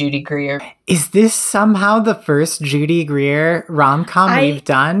up with Judy Greer. Is this somehow the first Judy Greer rom-com we've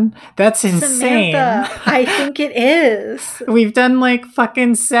done? That's insane. Samantha, I think it is. We've done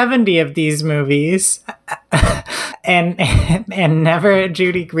fucking 70 of these movies. and never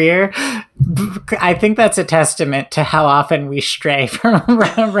Judy Greer. I think that's a testament to how often we stray from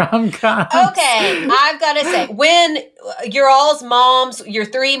rom-coms. Okay, I've got to say, when your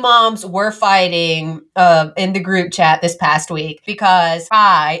 3 moms were fighting in the group chat this past week because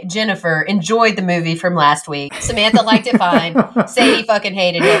I, Jennifer, enjoyed the movie from last week. Samantha liked it fine. Sadie fucking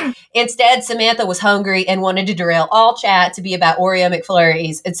hated it. Instead, Samantha was hungry and wanted to derail all chat to be about Oreo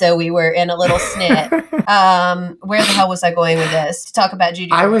McFlurries, and so we were in a little snit. Where the hell was I going with this? To talk about Judy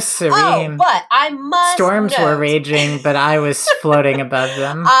Greer. I was serene. Oh, but I must Storms note, were raging, but I was floating above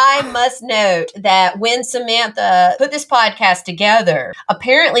them. I must note that when Samantha put this podcast together,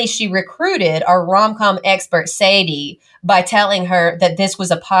 apparently she recruited our rom-com expert Sadie by telling her that this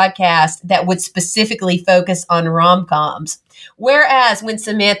was a podcast that would specifically focus on rom-coms. Whereas when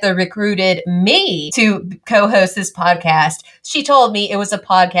Samantha recruited me to co-host this podcast, she told me it was a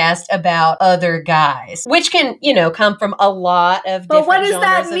podcast about other guys, which can, come from a lot of different But what does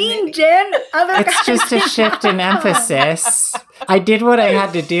that genres of mean, movies. Jen? It's just a shift in emphasis. I did what I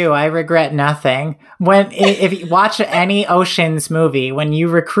had to do. I regret nothing. If you watch any Ocean's movie, when you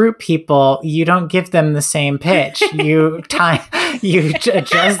recruit people, you don't give them the same pitch. You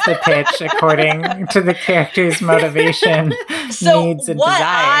adjust the pitch according to the character's motivation, needs, and what desires.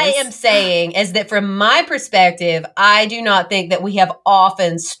 I am saying is that from my perspective, I do not think that we have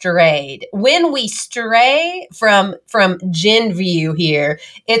often strayed. When we stray from Gen View here,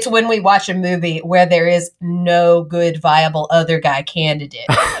 it's when we watch a movie where there is no good, viable other guy candidate.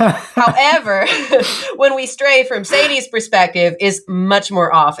 However, when we stray from Sadie's perspective is much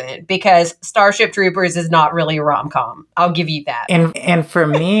more often because Starship Troopers is not really a rom-com. I'll give you that. And for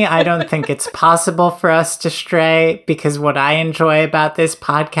me, I don't think it's possible for us to stray because what I enjoy about this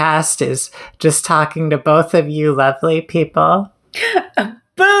podcast is just talking to both of you lovely people.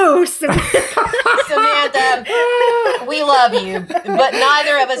 Boo! Samantha, we love you, but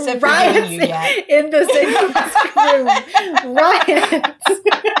neither of us have forgiven you yet. In the same room. Riots.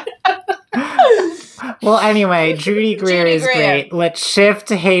 Well, anyway, Judy Greer is great. Let's shift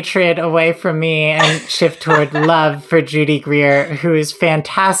hatred away from me and shift toward love for Judy Greer, who is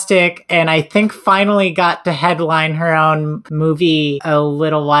fantastic. And I think finally got to headline her own movie a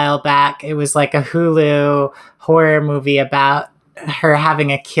little while back. It was like a Hulu horror movie about her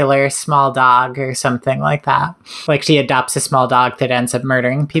having a killer small dog or something like that. Like she adopts a small dog that ends up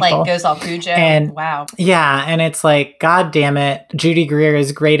murdering people. Like goes all Cujo. And wow. Yeah, and it's like, God damn it, Judy Greer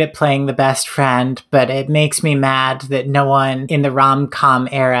is great at playing the best friend, but it makes me mad that no one in the rom-com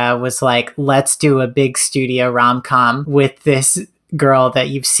era was like, let's do a big studio rom-com with this girl that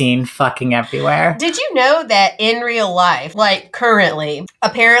you've seen fucking everywhere. Did you know that in real life, like currently,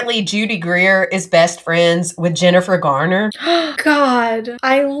 apparently Judy Greer is best friends with Jennifer Garner? God,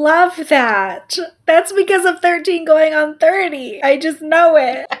 I love that. That's because of 13 going on 30. I just know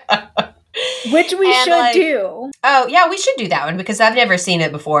it. Which we should do. Oh, yeah, we should do that one because I've never seen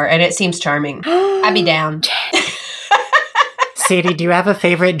it before and it seems charming. I'd be down. Sadie, do you have a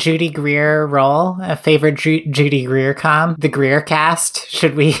favorite Judy Greer role? A favorite Judy Greer com? The Greer cast?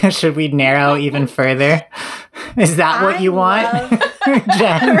 Should we narrow even further? Is that what you want,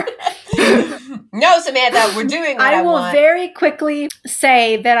 Jen? No, Samantha, we're doing what I will want. very quickly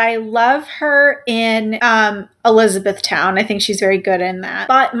say that I love her in Elizabethtown. I think she's very good in that.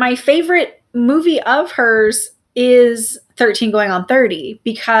 But my favorite movie of hers is 13 Going on 30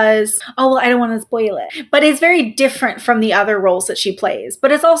 because, I don't want to spoil it, but it's very different from the other roles that she plays.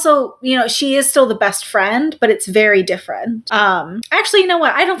 But it's also, she is still the best friend, but it's very different. Actually, you know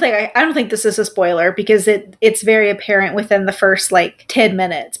what? I don't think this is a spoiler because it's very apparent within the first 10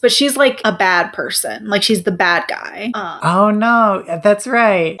 minutes. But she's like a bad person, like she's the bad guy. Oh no, that's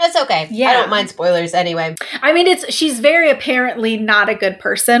right. That's okay. Yeah, I don't mind spoilers anyway. I mean, she's very apparently not a good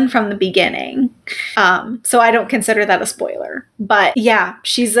person from the beginning, so I don't consider that a spoiler. But yeah,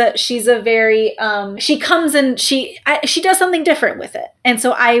 she's a very she comes and she does something different with it, and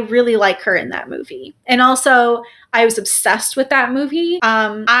so I really like her in that movie. And also, I was obsessed with that movie.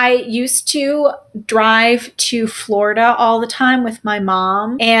 I used to drive to Florida all the time with my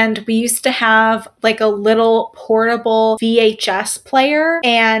mom, and we used to have a little portable VHS player,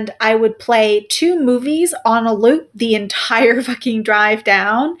 and I would play 2 movies on a loop the entire fucking drive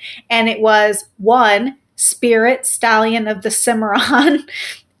down, and it was 1, Spirit, Stallion of the Cimarron,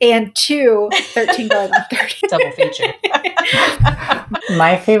 and 2, 13 Going on 30. Double feature.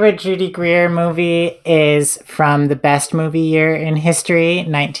 My favorite Judy Greer movie is from the best movie year in history,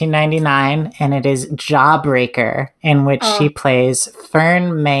 1999, and it is Jawbreaker, in which she plays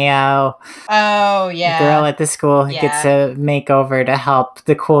Fern Mayo. Oh, yeah. The girl at the school who gets a makeover to help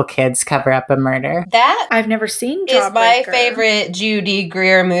the cool kids cover up a murder. That I've never seen Jawbreaker. Is my favorite Judy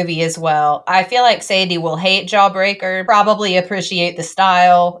Greer movie as well. I feel like Sadie will hate Jawbreaker, probably appreciate the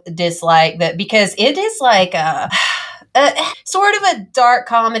style, dislike that, because it is like a sort of a dark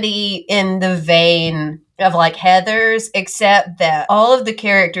comedy in the vein of Heathers, except that all of the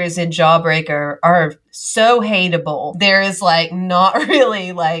characters in Jawbreaker are so hateable. There is not really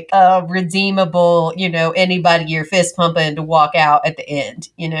a redeemable, anybody you're fist pumping to walk out at the end,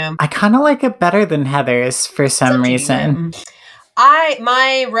 I kind of like it better than Heathers for some reason.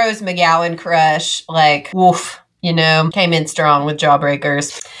 My Rose McGowan crush, woof, came in strong with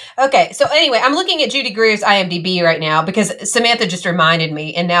Jawbreakers. Okay, so anyway, I'm looking at Judy Greer's IMDb right now because Samantha just reminded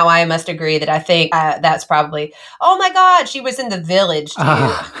me, and now I must agree that I think that's probably, oh my God, she was in The Village, too.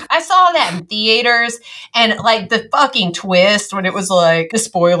 I saw that in theaters, and the fucking twist when it was the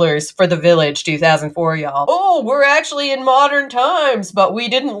spoilers for The Village 2004, y'all. Oh, we're actually in modern times, but we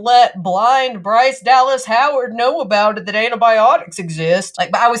didn't let blind Bryce Dallas Howard know about it that antibiotics exist.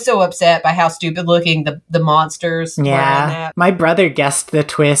 But I was so upset by how stupid looking the monsters were in that. My brother guessed the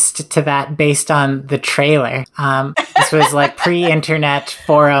twist to that based on the trailer. This was pre-internet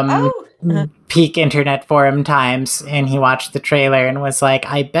forum, peak internet forum times, and he watched the trailer and was like,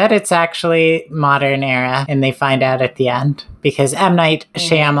 I bet it's actually modern era, and they find out at the end because M. Night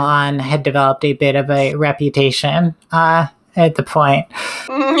Shyamalan had developed a bit of a reputation at the point.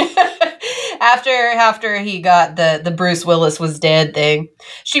 After he got the Bruce Willis was dead thing.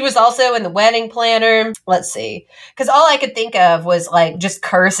 She was also in The Wedding Planner. Let's see. Because all I could think of was just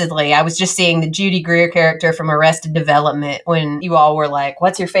cursedly, I was just seeing the Judy Greer character from Arrested Development when you all were like,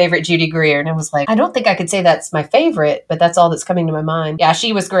 what's your favorite Judy Greer? And I was like, I don't think I could say that's my favorite, but that's all that's coming to my mind. Yeah,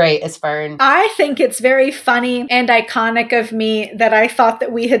 she was great as Fern. I think it's very funny and iconic of me that I thought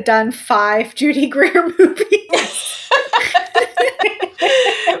that we had done 5 Judy Greer movies.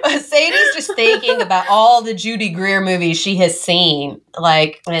 Sadie's just thinking about all the Judy Greer movies she has seen.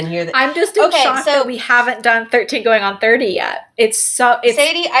 And here I'm just shocked that we haven't done 13 Going on 30 yet. It's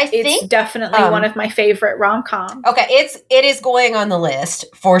Sadie, I think it's definitely one of my favorite rom-coms. Okay, it is going on the list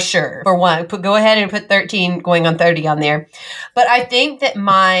for sure. For one, go ahead and put 13 Going on 30 on there. But I think that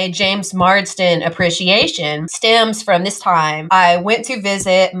my James Marsden appreciation stems from this time. I went to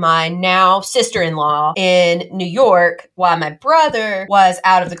visit my now sister-in-law in New York while my brother was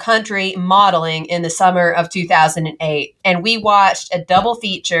out of the country modeling in the summer of 2008. And we watched a double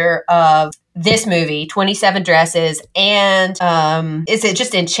feature of this movie, 27 Dresses, and is it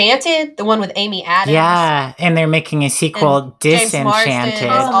just Enchanted? The one with Amy Adams? Yeah, and they're making a sequel, Disenchanted.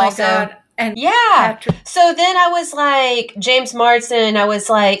 Oh my God. And yeah. So then I was like, James Marsden, I was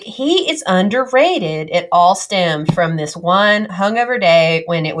like, he is underrated. It all stemmed from this one hungover day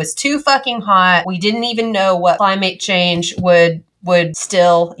when it was too fucking hot. We didn't even know what climate change would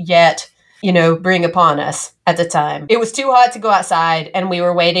still yet, bring upon us. at the time. It was too hot to go outside, and we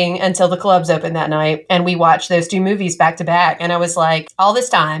were waiting until the clubs opened that night, and we watched those two movies back to back. And I was like, all this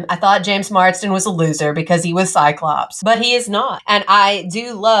time, I thought James Marsden was a loser because he was Cyclops, but he is not. And I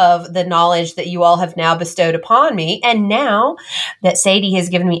do love the knowledge that you all have now bestowed upon me. And now that Sadie has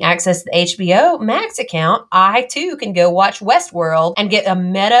given me access to the HBO Max account, I too can go watch Westworld and get a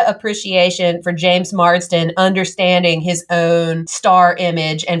meta appreciation for James Marsden understanding his own star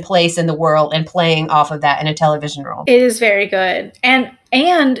image and place in the world and playing off of that in a television role. It is very good.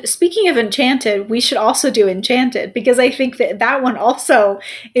 And speaking of Enchanted, we should also do Enchanted, because I think that one also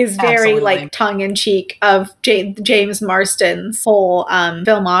is very like tongue-in-cheek of James Marsden's whole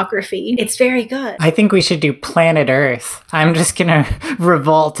filmography. It's very good. I think we should do Planet Earth. I'm just gonna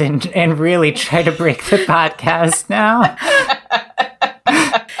revolt and really try to break the podcast now.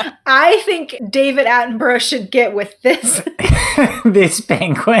 I think David Attenborough should get with this. This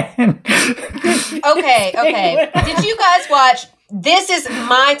penguin. Okay. Did you guys watch? This is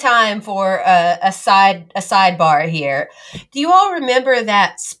my time for a sidebar here. Do you all remember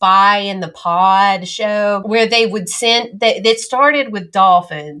that Spy in the Pod show where they would send that started with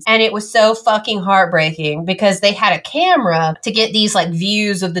dolphins, and it was so fucking heartbreaking because they had a camera to get these like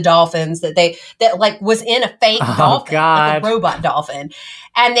views of the dolphins that like was in a fake dolphin, like a robot dolphin,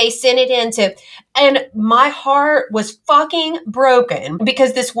 and they sent it into. And my heart was fucking broken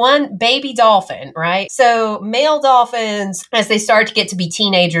because this one baby dolphin, right? So male dolphins, as they start to get to be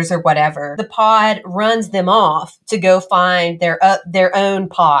teenagers or whatever, the pod runs them off to go find their own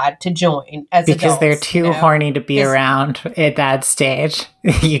pod to join as because adults, they're too horny to be around at that stage.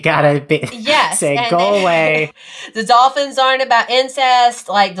 You gotta say, go away. The dolphins aren't about incest.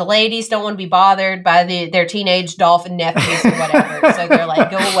 Like the ladies don't want to be bothered by their teenage dolphin nephews or whatever. So they're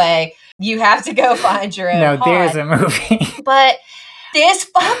like, go away. You have to go find your own pod. There's a movie. But this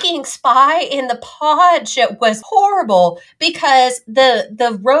fucking Spy in the Pod show was horrible because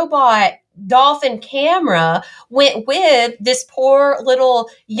the robot dolphin camera went with this poor little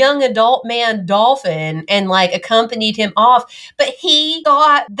young adult man dolphin and like accompanied him off. But he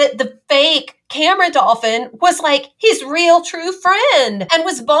thought that the fake camera dolphin was like his real true friend and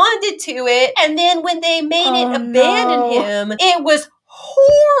was bonded to it. And then when they made it abandon him, it was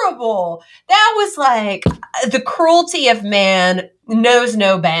horrible. That was like the cruelty of man knows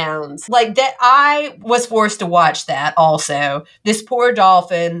no bounds. Like that, I was forced to watch that also. This poor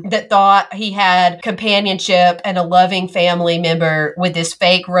dolphin that thought he had companionship and a loving family member with this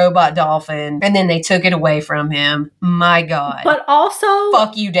fake robot dolphin, and then they took it away from him. My God. But also,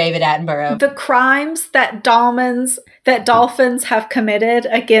 fuck you, David Attenborough. The crimes that dolphins have committed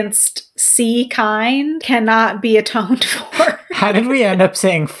against sea kind cannot be atoned for. How did we end up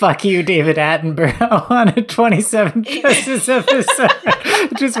saying fuck you, David Attenborough on a 27 Justice episode?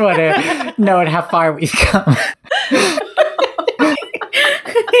 Just want to note how far we've come.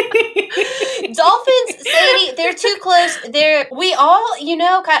 Dolphins, Sadie, they're too close. We all,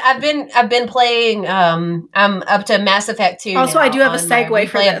 I've been playing, I'm up to Mass Effect 2 Also, now I do have a segue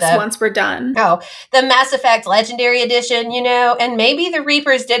for this once we're done. Oh, the Mass Effect Legendary Edition, and maybe the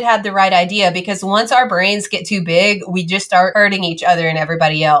Reapers did have the right idea, because once our brains get too big, we just start hurting each other and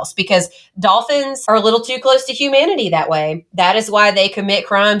everybody else, because dolphins are a little too close to humanity that way. That is why they commit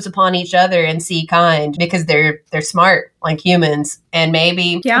crimes upon each other and sea kind, because they're smart like humans. And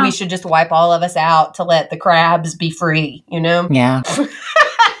maybe we should just wipe all of us out to let the crabs be free, Yeah.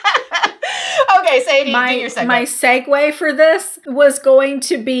 Okay, Sadie, do your segue. My segue for this was going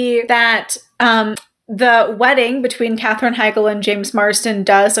to be that the wedding between Katherine Heigl and James Marsden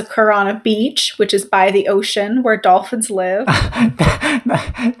does occur on a beach, which is by the ocean where dolphins live.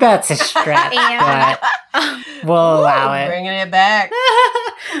 That's a stretch, but we'll allow it. Bringing it back.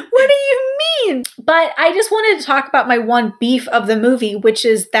 What do you mean? But I just wanted to talk about my one beef of the movie, which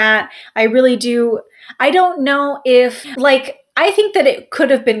is that I don't know if, I think that it could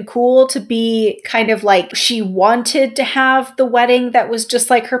have been cool to be kind of like she wanted to have the wedding that was just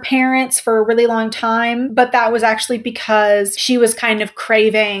like her parents for a really long time. But that was actually because she was kind of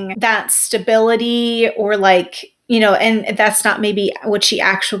craving that stability or and that's not maybe what she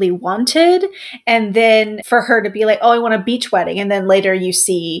actually wanted. And then for her to be like, oh, I want a beach wedding. And then later you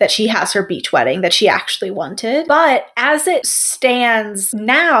see that she has her beach wedding that she actually wanted. But as it stands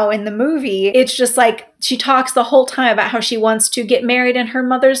now in the movie, it's just like she talks the whole time about how she wants to get married in her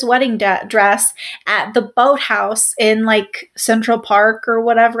mother's wedding dress at the boathouse in Central Park or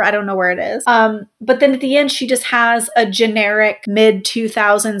whatever. I don't know where it is. But then at the end, she just has a generic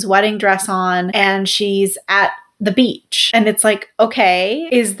mid-2000s wedding dress on and she's at the beach. And it's like, okay,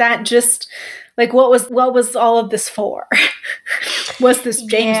 is that just Like, what was all of this for? Was this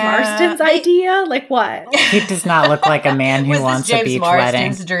James Marsden's idea? Like, what? He does not look like a man who wants a beach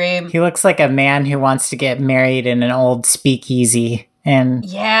Marsden's wedding. Dream? He looks like a man who wants to get married in an old speakeasy. And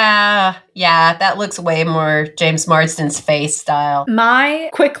yeah, that looks way more James Marsden's face style. My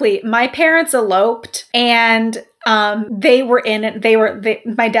parents eloped, and they were in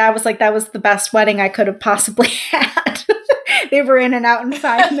it. My dad was like, that was the best wedding I could have possibly had. They were in and out in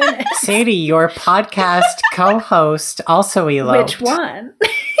 5 minutes. Sadie, your podcast co-host also eloped. Which one?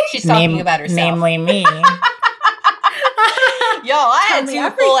 She's talking about herself. Namely me. Yo, I had 2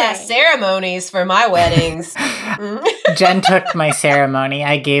 full-ass ceremonies for my weddings. Jen took my ceremony.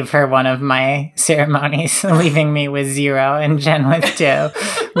 I gave her one of my ceremonies, leaving me with 0 and Jen with 2.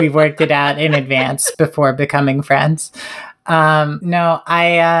 We worked it out in advance before becoming friends. Corey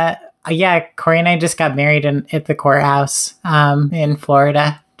and I just got married at the courthouse in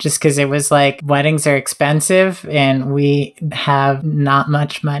Florida. Just because it was like, weddings are expensive and we have not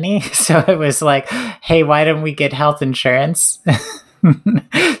much money. So it was like, hey, why don't we get health insurance?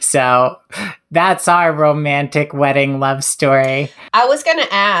 So that's our romantic wedding love story. I was going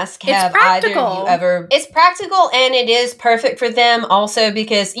to ask, have either of you ever... It's practical and it is perfect for them also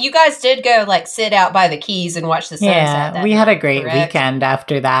because you guys did go like sit out by the Keys and watch the sunset. Yeah, we had a great weekend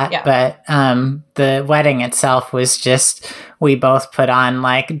after that. Yeah. But the wedding itself was just, we both put on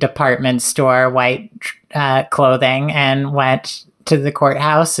like department store white clothing and went to the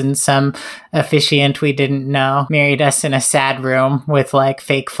courthouse, and some officiant we didn't know married us in a sad room with like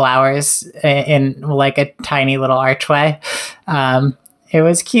fake flowers in like a tiny little archway. It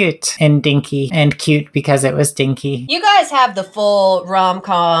was cute and dinky, and cute because it was dinky. You guys have the full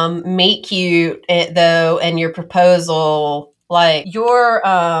rom-com meet cute though, and your proposal, like your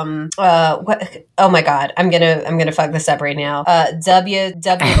what? Oh my God, I'm gonna fuck this up right now.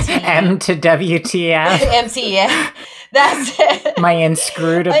 WWT M to WTF. MTF. That's it. My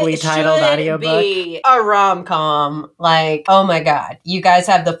inscrutably titled audiobook. Be a rom-com. Like, oh my God. You guys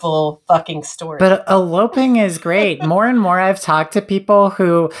have the full fucking story. But eloping is great. More and more I've talked to people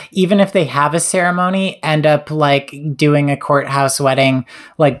who, even if they have a ceremony, end up like doing a courthouse wedding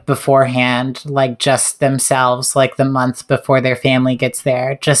like beforehand, like just themselves, like the month before their family gets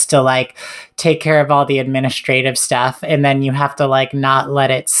there, just to like take care of all the administrative stuff. And then you have to like not let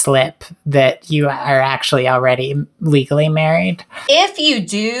it slip that you are actually already legally married. If you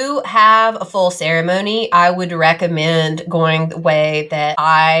do have a full ceremony, I would recommend going the way that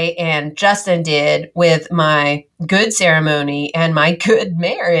I and Justin did with my good ceremony and my good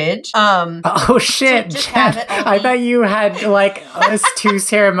marriage. Oh shit, Jen, I thought you had like us 2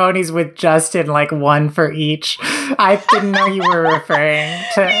 ceremonies with Justin, like one for each. I didn't know you were referring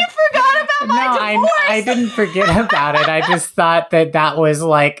to... You forgot about my divorce. I didn't forget about it. I just thought that was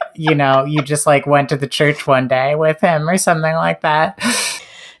like, you know, you just like went to the church one day with him or something like that.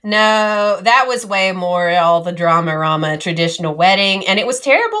 No, that was way more all the drama-rama traditional wedding. And it was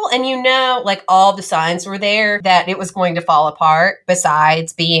terrible. And you know, like all the signs were there that it was going to fall apart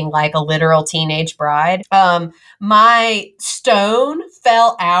besides being like a literal teenage bride. My stone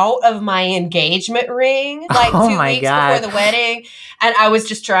fell out of my engagement ring like 2 weeks before the wedding. And I was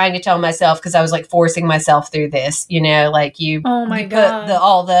just trying to tell myself, because I was like forcing myself through this, you know, like you put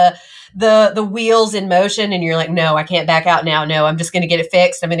all the wheels in motion and you're like, no, I can't back out now. No, I'm just going to get it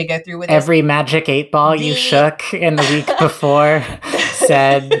fixed. I'm going to go through with every magic 8 ball you shook in the week before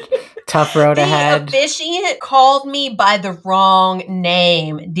said tough road ahead. The officiant called me by the wrong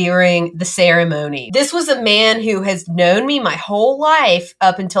name during the ceremony. This was a man who has known me my whole life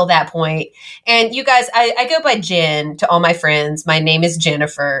up until that point. And you guys, I go by Jen to all my friends. My name is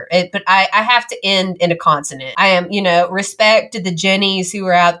Jennifer, but I have to end in a consonant. I am, you know, respect to the Jennies who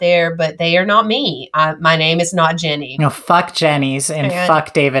are out there, but they are not me. My name is not Jenny. No, fuck Jennies and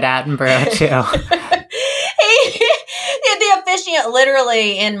fuck David Attenborough too. The officiant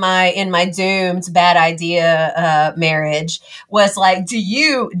literally in my doomed bad idea marriage was like, do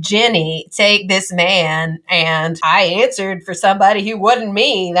you, Jenny, take this man? And I answered for somebody who wasn't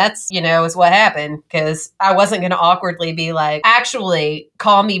me. That's, you know, is what happened, because I wasn't going to awkwardly be like, actually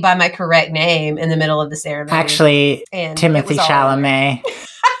call me by my correct name in the middle of the ceremony. Actually, and Timothy Chalamet.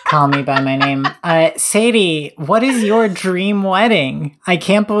 Call me by my name. Sadie, what is your dream wedding? I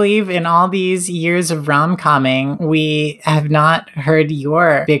can't believe in all these years of rom-comming, we have not heard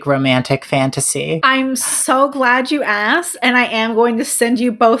your big romantic fantasy. I'm so glad you asked, and I am going to send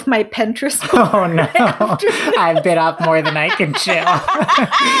you both my Pinterest. Oh no, I've bit off more than I can chew.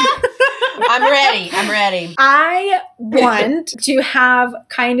 I'm ready. I want to have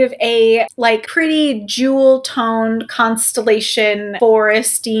kind of a like pretty jewel toned constellation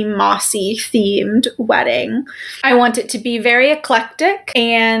foresty mossy themed wedding. I want it to be very eclectic,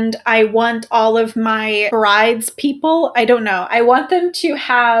 and I want all of my brides people, I don't know, I want them to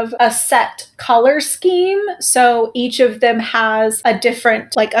have a set color scheme, so each of them has a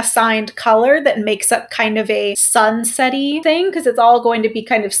different like assigned color that makes up kind of a sunsetty thing, because it's all going to be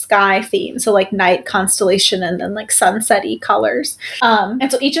kind of sky themed, so like night constellation and then like sunsetty colors.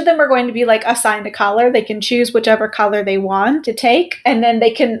 And so each of them are going to be like assigned a color. They can choose whichever color they want to take, and then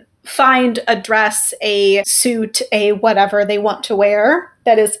they can find a dress, a suit, a whatever they want to wear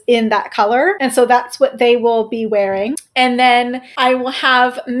that is in that color. And so that's what they will be wearing. And then I will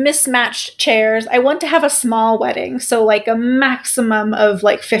have mismatched chairs. I want to have a small wedding, so like a maximum of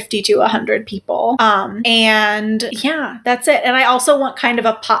like 50 to 100 people. And yeah, that's it. And I also want kind of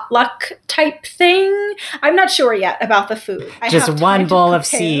a potluck type thing. I'm not sure yet about the food. Just one bowl of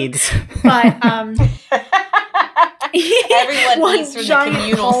seeds. But everyone eats from the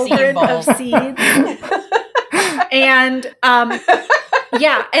communal seed bowl. Of seeds. And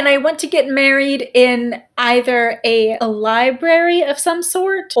yeah, and I want to get married in either a library of some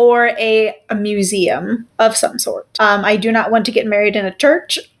sort or a museum of some sort. I do not want to get married in a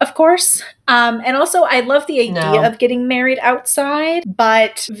church, of course. And also, I love the idea of getting married outside,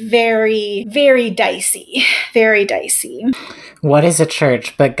 but very, very dicey. Very dicey. What is a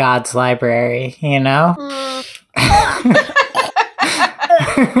church but God's library, you know?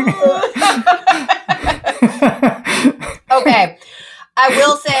 Okay. I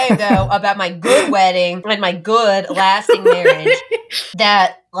will say, though, about my good wedding and my good lasting marriage,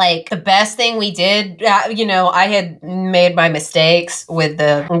 that, like, the best thing we did, you know, I had made my mistakes with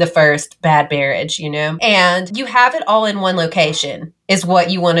the first bad marriage, you know, and you have it all in one location is what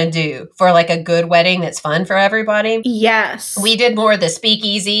you want to do for, like, a good wedding that's fun for everybody. Yes. We did more of the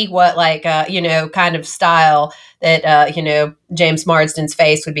speakeasy, what, like, you know, kind of style that, you know, James Marsden's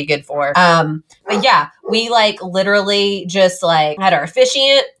face would be good for. But yeah, we like literally just like had our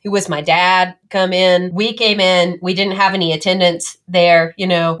officiant, who was my dad, come in. We came in. We didn't have any attendants there. You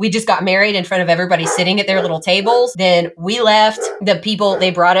know, we just got married in front of everybody sitting at their little tables. Then we left. The people,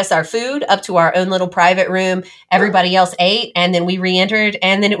 they brought us our food up to our own little private room. Everybody else ate, and then we re-entered,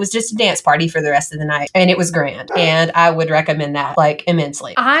 and then it was just a dance party for the rest of the night, and it was grand. And I would recommend that like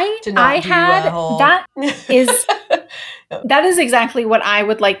immensely. That is exactly what I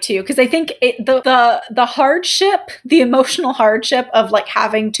would like to, because I think the hardship, the emotional hardship of like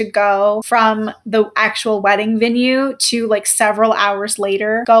having to go from the actual wedding venue to like several hours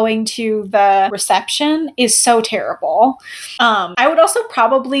later going to the reception is so terrible. I would also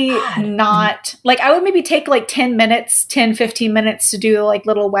probably not, like I would maybe take like 15 minutes to do like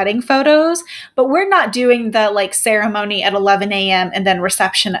little wedding photos, but we're not doing the like ceremony at 11 a.m. and then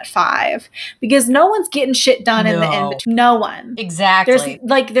reception at 5, because no one's getting shit done in the in-between. No one. Exactly.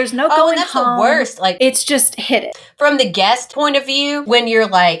 There's no going that's home. The worst. Like, it's just hit it. From the guest point of view, when you're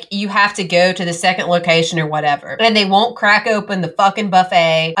like, you have to go to the second location or whatever, and they won't crack open the fucking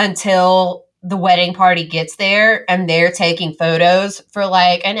buffet until the wedding party gets there, and they're taking photos for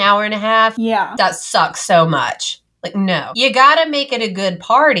like an hour and a half. Yeah. That sucks so much. Like, no. You gotta make it a good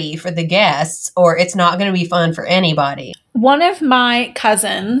party for the guests, or it's not gonna be fun for anybody. One of my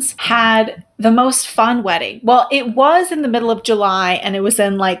cousins had the most fun wedding. Well, it was in the middle of July, and it was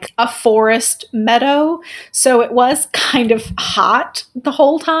in like a forest meadow. So it was kind of hot the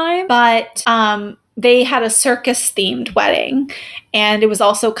whole time, but they had a circus themed wedding, and it was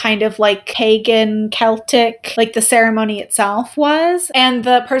also kind of like pagan Celtic, like the ceremony itself was. And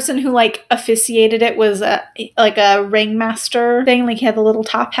the person who like officiated it was like a ringmaster thing, like he had the little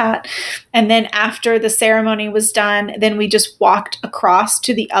top hat. And then after the ceremony was done, then we just walked across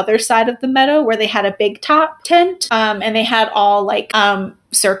to the other side of the meadow where they had a big top tent, and they had all like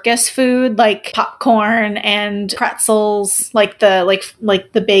circus food, like popcorn and pretzels, like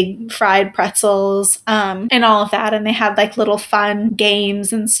the big fried pretzels, and all of that. And they had like little fun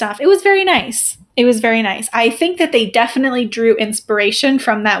games and stuff. It was very nice. It was very nice. I think that they definitely drew inspiration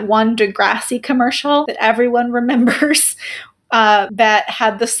from that one Degrassi commercial that everyone remembers, that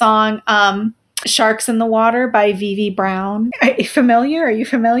had the song Sharks in the Water by Vivi Brown. Are you familiar?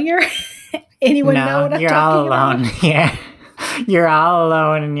 Anyone know what I'm talking about? You're all alone. Yeah. You're all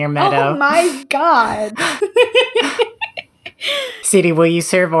alone in your meadow. Oh my God. Sadie, will you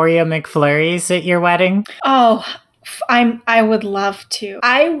serve Oreo McFlurries at your wedding? Oh, I would love to.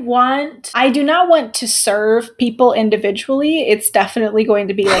 I do not want to serve people individually. It's definitely going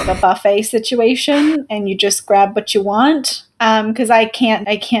to be like a buffet situation and you just grab what you want. Because I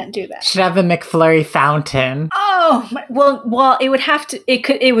can't do that. Should have a McFlurry fountain. Oh, well, it would have to,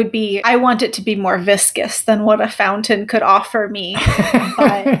 it would be, I want it to be more viscous than what a fountain could offer me.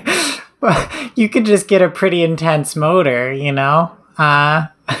 But well, you could just get a pretty intense motor, you know?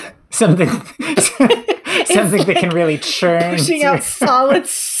 Something that can really churn. Pushing out solid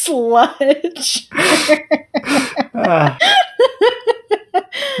sludge.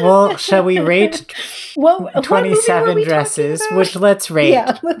 Well, shall we rate 27 dresses? Which let's rate.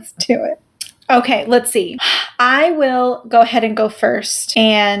 Yeah, let's do it. Okay, let's see. I will go ahead and go first,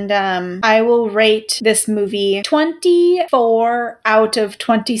 and I will rate this movie 24 out of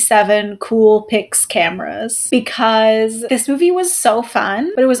 27 Coolpix cameras, because this movie was so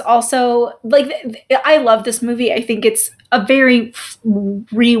fun, but it was also, like, I love this movie. I think it's a very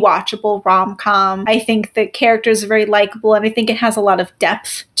rewatchable rom-com. I think the characters are very likable, and I think it has a lot of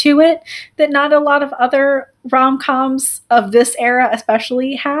depth to it that not a lot of other rom-coms of this era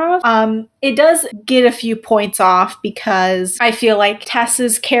especially have. It does get a few points off because I feel like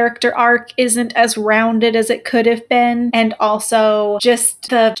Tess's character arc isn't as rounded as it could have been, and also just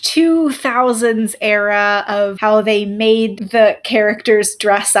the 2000s era of how they made the characters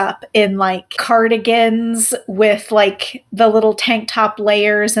dress up in like cardigans with like the little tank top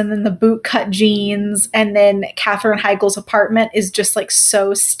layers and then the boot cut jeans, and then Katherine Heigl's apartment is just like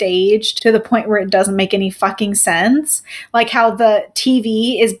so staged to the point where it doesn't make any fucking sense. Like how the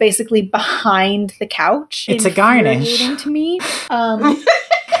TV is basically behind the couch. It's a garnish to me.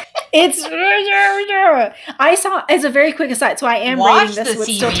 It's I saw, as a very quick aside, so I am rating this, so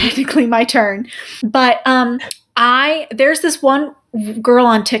it's still technically my turn. But there's this one girl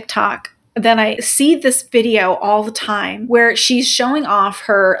on TikTok that I see this video all the time where she's showing off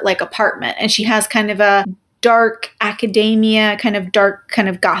her like apartment, and she has kind of a dark academia, kind of dark, kind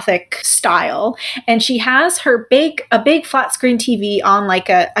of gothic style. And she has a big flat screen TV on like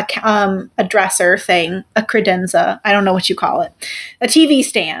a dresser thing, a credenza. I don't know what you call it. A TV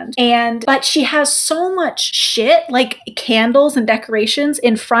stand. But she has so much shit, like candles and decorations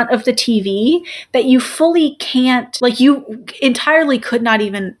in front of the TV that you fully can't, like you entirely could not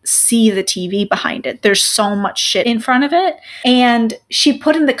even see the TV behind it. There's so much shit in front of it. And she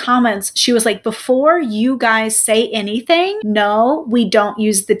put in the comments, she was like, before you guys say anything, no, we don't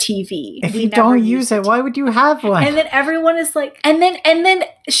use the TV. If you don't use it, why would you have one? And then everyone is like, and then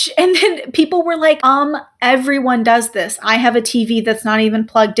people were like, everyone does this. I have a TV that's not even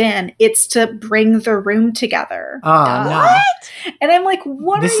plugged in. It's to bring the room together. Oh, no. What? And I'm like,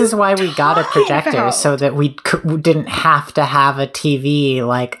 what? This is why we got a projector, about? so that we didn't have to have a TV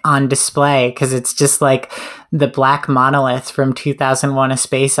like on display, because it's just like the black monolith from 2001: A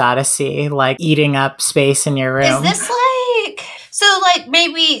Space Odyssey, like eating up space in your room. Is this like, so like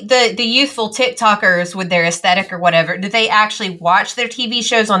maybe the youthful TikTokers with their aesthetic or whatever, do they actually watch their TV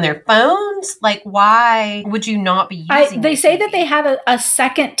shows on their phones? Like, why would you not be using They say that they have a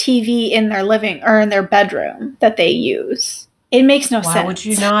second TV in their living or in their bedroom that they use. It makes no sense. Why would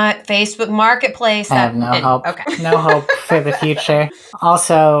you not Facebook Marketplace? I have no hope. Okay. No hope for the future.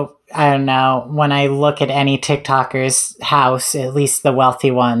 Also, I don't know, when I look at any TikToker's house, at least the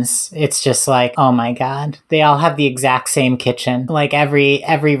wealthy ones, it's just like, oh my God, they all have the exact same kitchen. Like every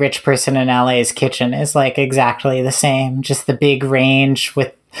rich person in LA's kitchen is like exactly the same. Just the big range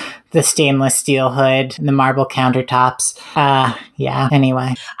with the stainless steel hood and the marble countertops. Yeah,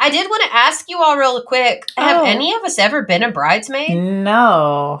 anyway. I did want to ask you all real quick, have any of us ever been a bridesmaid?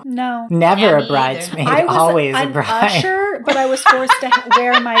 No. Never Yeah, a bridesmaid. I was always a an bride. usher, but I was forced to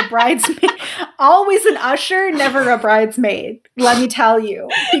wear my bridesmaid. Always an usher, never a bridesmaid. Let me tell you,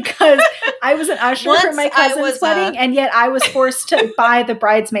 because I was an usher for my cousin's wedding, and yet I was forced to buy the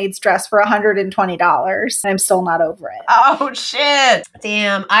bridesmaid's dress for $120. I'm still not over it. Oh shit!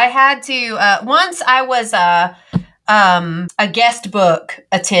 Damn, I had to. Once I was a guest book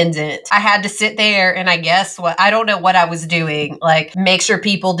attendant. I had to sit there and I don't know what I was doing, like make sure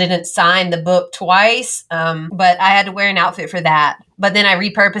people didn't sign the book twice. But I had to wear an outfit for that. But then I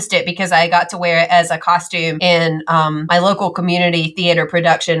repurposed it because I got to wear it as a costume in my local community theater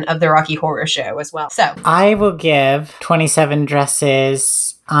production of the Rocky Horror Show as well. So I will give 27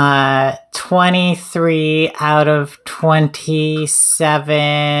 dresses 23 out of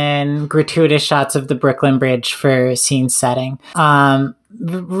 27 gratuitous shots of the Brooklyn Bridge for scene setting.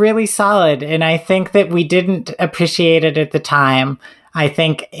 Really solid. And I think that we didn't appreciate it at the time. I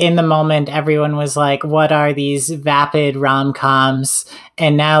think in the moment, everyone was like, what are these vapid rom-coms?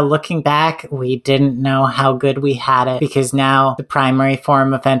 And now looking back, we didn't know how good we had it, because now the primary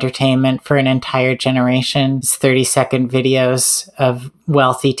form of entertainment for an entire generation is 30-second videos of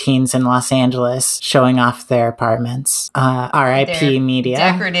wealthy teens in Los Angeles showing off their apartments. R.I.P. media.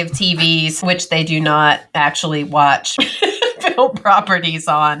 Decorative TVs, which they do not actually watch film properties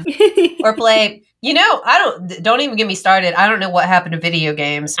on or play. You know, don't even get me started. I don't know what happened to video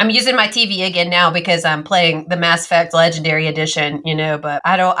games. I'm using my TV again now because I'm playing the Mass Effect Legendary Edition, you know, but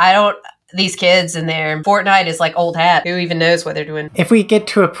I don't, these kids in there, Fortnite is like old hat. Who even knows what they're doing? If we get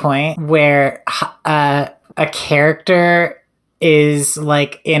to a point where a character is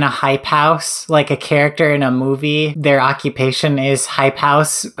like in a hype house, like a character in a movie, their occupation is hype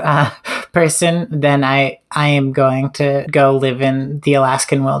house person, then I am going to go live in the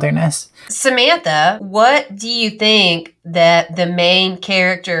Alaskan wilderness. Samantha, what do you think that the main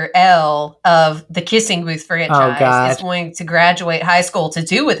character Elle of the Kissing Booth franchise is going to graduate high school to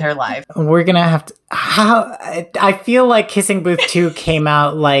do with her life? We're gonna have to. I feel like Kissing Booth 2 came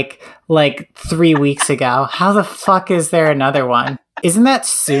out like 3 weeks ago. How the fuck is there another one? Isn't that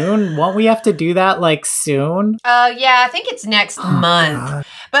soon? Won't we have to do that like soon? Yeah, I think it's next month. God.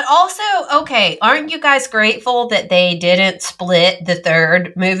 But also, okay, aren't you guys grateful that they didn't split the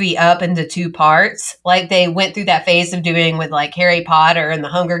third movie up into 2 parts? Like they went through that phase of doing with like Harry Potter and the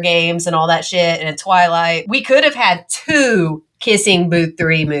Hunger Games and all that shit and Twilight. We could have had 2 Kissing Booth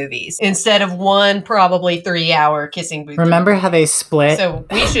 3 movies instead of one probably 3-hour Kissing Booth. Remember how they split? So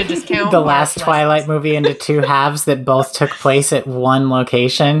we should just count the last Twilight movie into 2 halves that both took place at one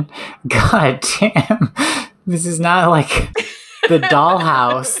location. God damn, this is not like the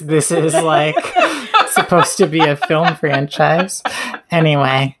Dollhouse. This is like supposed to be a film franchise.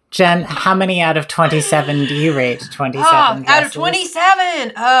 Anyway, Jen, how many out of 27 do you rate 27 dresses? Out of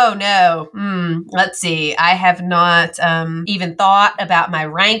 27? Oh, no. Let's see. I have not even thought about my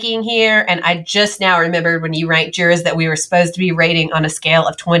ranking here, and I just now remembered when you ranked yours that we were supposed to be rating on a scale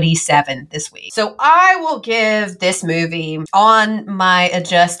of 27 this week. So I will give this movie on my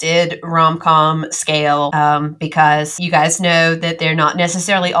adjusted rom-com scale because you guys know that they're not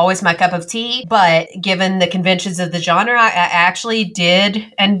necessarily always my cup of tea, but given the conventions of the genre, I actually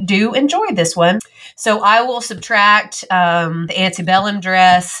did and do enjoy this one. So I will subtract the antebellum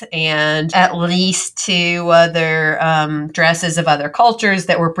dress and at least 2 other dresses of other cultures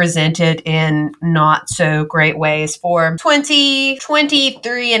that were presented in not so great ways for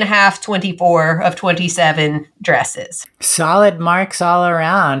 23 and a half, 24 of 27 dresses. Solid marks all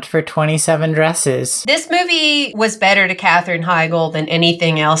around for 27 dresses. This movie was better to Katherine Heigl than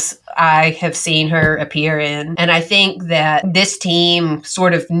anything else I have seen her appear in. And I think that this team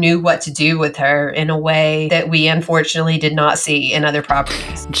sort of knew what to do with her in a way that we unfortunately did not see in other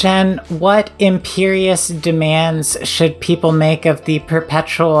properties. Jen, what imperious demands should people make of the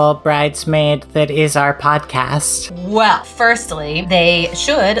perpetual bridesmaid that is our podcast? Well, firstly, they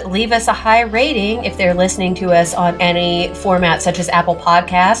should leave us a high rating if they're listening to us on any format such as Apple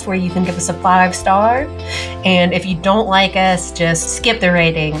Podcasts, where you can give us a 5-star. And if you don't like us, just skip the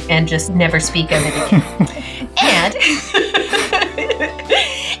rating and just never speak of it again.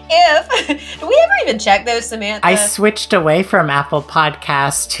 And do we ever even check those, Samantha? I switched away from Apple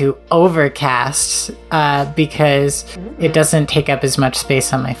Podcasts to Overcast because it doesn't take up as much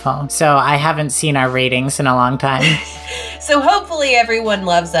space on my phone. So I haven't seen our ratings in a long time. So hopefully everyone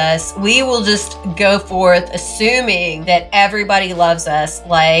loves us. We will just go forth assuming that everybody loves us,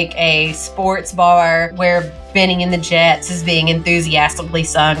 like a sports bar where Benny and the Jets is being enthusiastically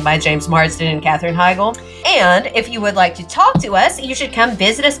sung by James Marsden and Katherine Heigl. And if you would like to talk to us, you should come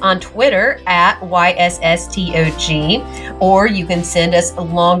visit us on Twitter at YSSTOG, or you can send us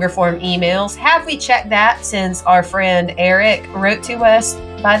longer form emails. Have we checked that since our friend Eric wrote to us,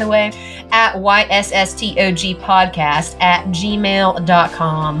 by the way, at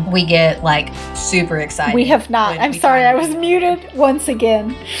YSSTOGpodcast@gmail.com. We get like super excited. We have not. I'm sorry, I was muted once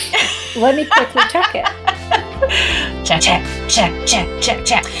again. Let me quickly check it. Check.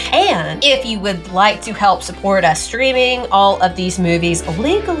 And if you would like to help support us streaming all of these movies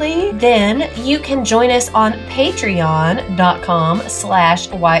legally, then you can join us on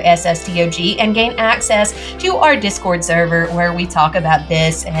patreon.com/YSSTOG and gain access to our Discord server where we talk about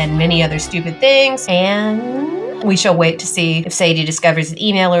this and many other stupid things. And we shall wait to see if Sadie discovers an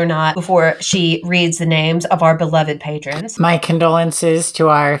email or not before she reads the names of our beloved patrons. My condolences to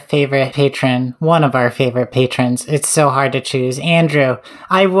our favorite patron, one of our favorite patrons. It's so hard to choose. Andrew,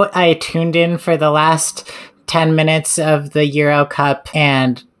 I tuned in for the last 10 minutes of the Euro Cup,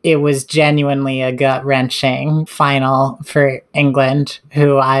 and it was genuinely a gut-wrenching final for England,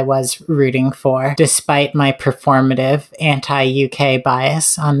 who I was rooting for, despite my performative anti-UK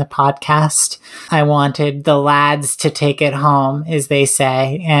bias on the podcast. I wanted the lads to take it home, as they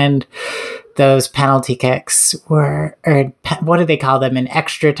say, and those penalty kicks were, or what do they call them, in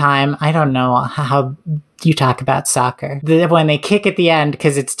extra time? I don't know how you talk about soccer. When they kick at the end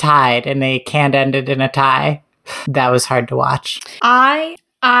because it's tied and they can't end it in a tie, that was hard to watch.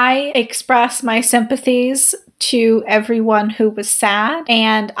 I express my sympathies to everyone who was sad,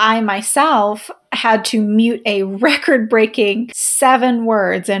 and I myself had to mute a record-breaking 7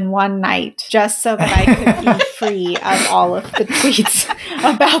 words in one night just so that I could be free of all of the tweets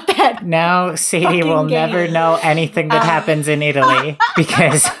about that. Now Sadie will never know anything that happens in Italy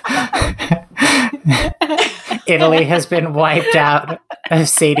because Italy has been wiped out of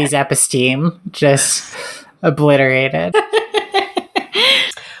Sadie's episteme, just obliterated.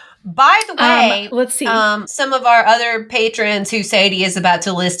 By the way, let's see. Some of our other patrons who Sadie is about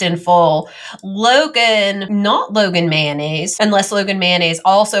to list in full. Logan, not Logan Mayonnaise, unless Logan Mayonnaise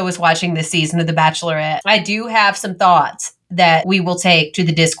also was watching this season of The Bachelorette. I do have some thoughts that we will take to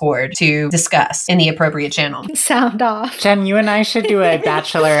the Discord to discuss in the appropriate channel. Sound off. Jen, you and I should do a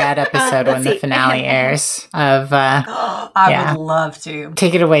Bachelorette episode when the finale airs. I would love to.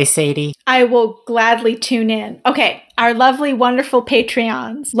 Take it away, Sadie. I will gladly tune in. Okay, our lovely, wonderful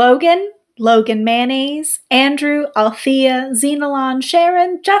Patreons. Logan Mayonnaise, Andrew, Althea, Xenalon,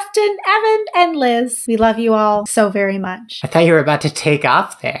 Sharon, Justin, Evan, and Liz. We love you all so very much. I thought you were about to take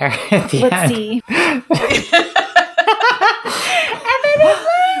off there at the Let's end. see.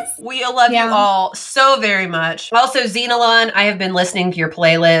 We love you all so very much. Also, Xenalon, I have been listening to your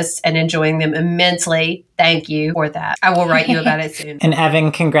playlists and enjoying them immensely. Thank you for that. I will write you about it soon. And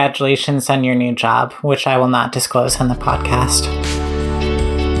Evan, congratulations on your new job, which I will not disclose on the podcast.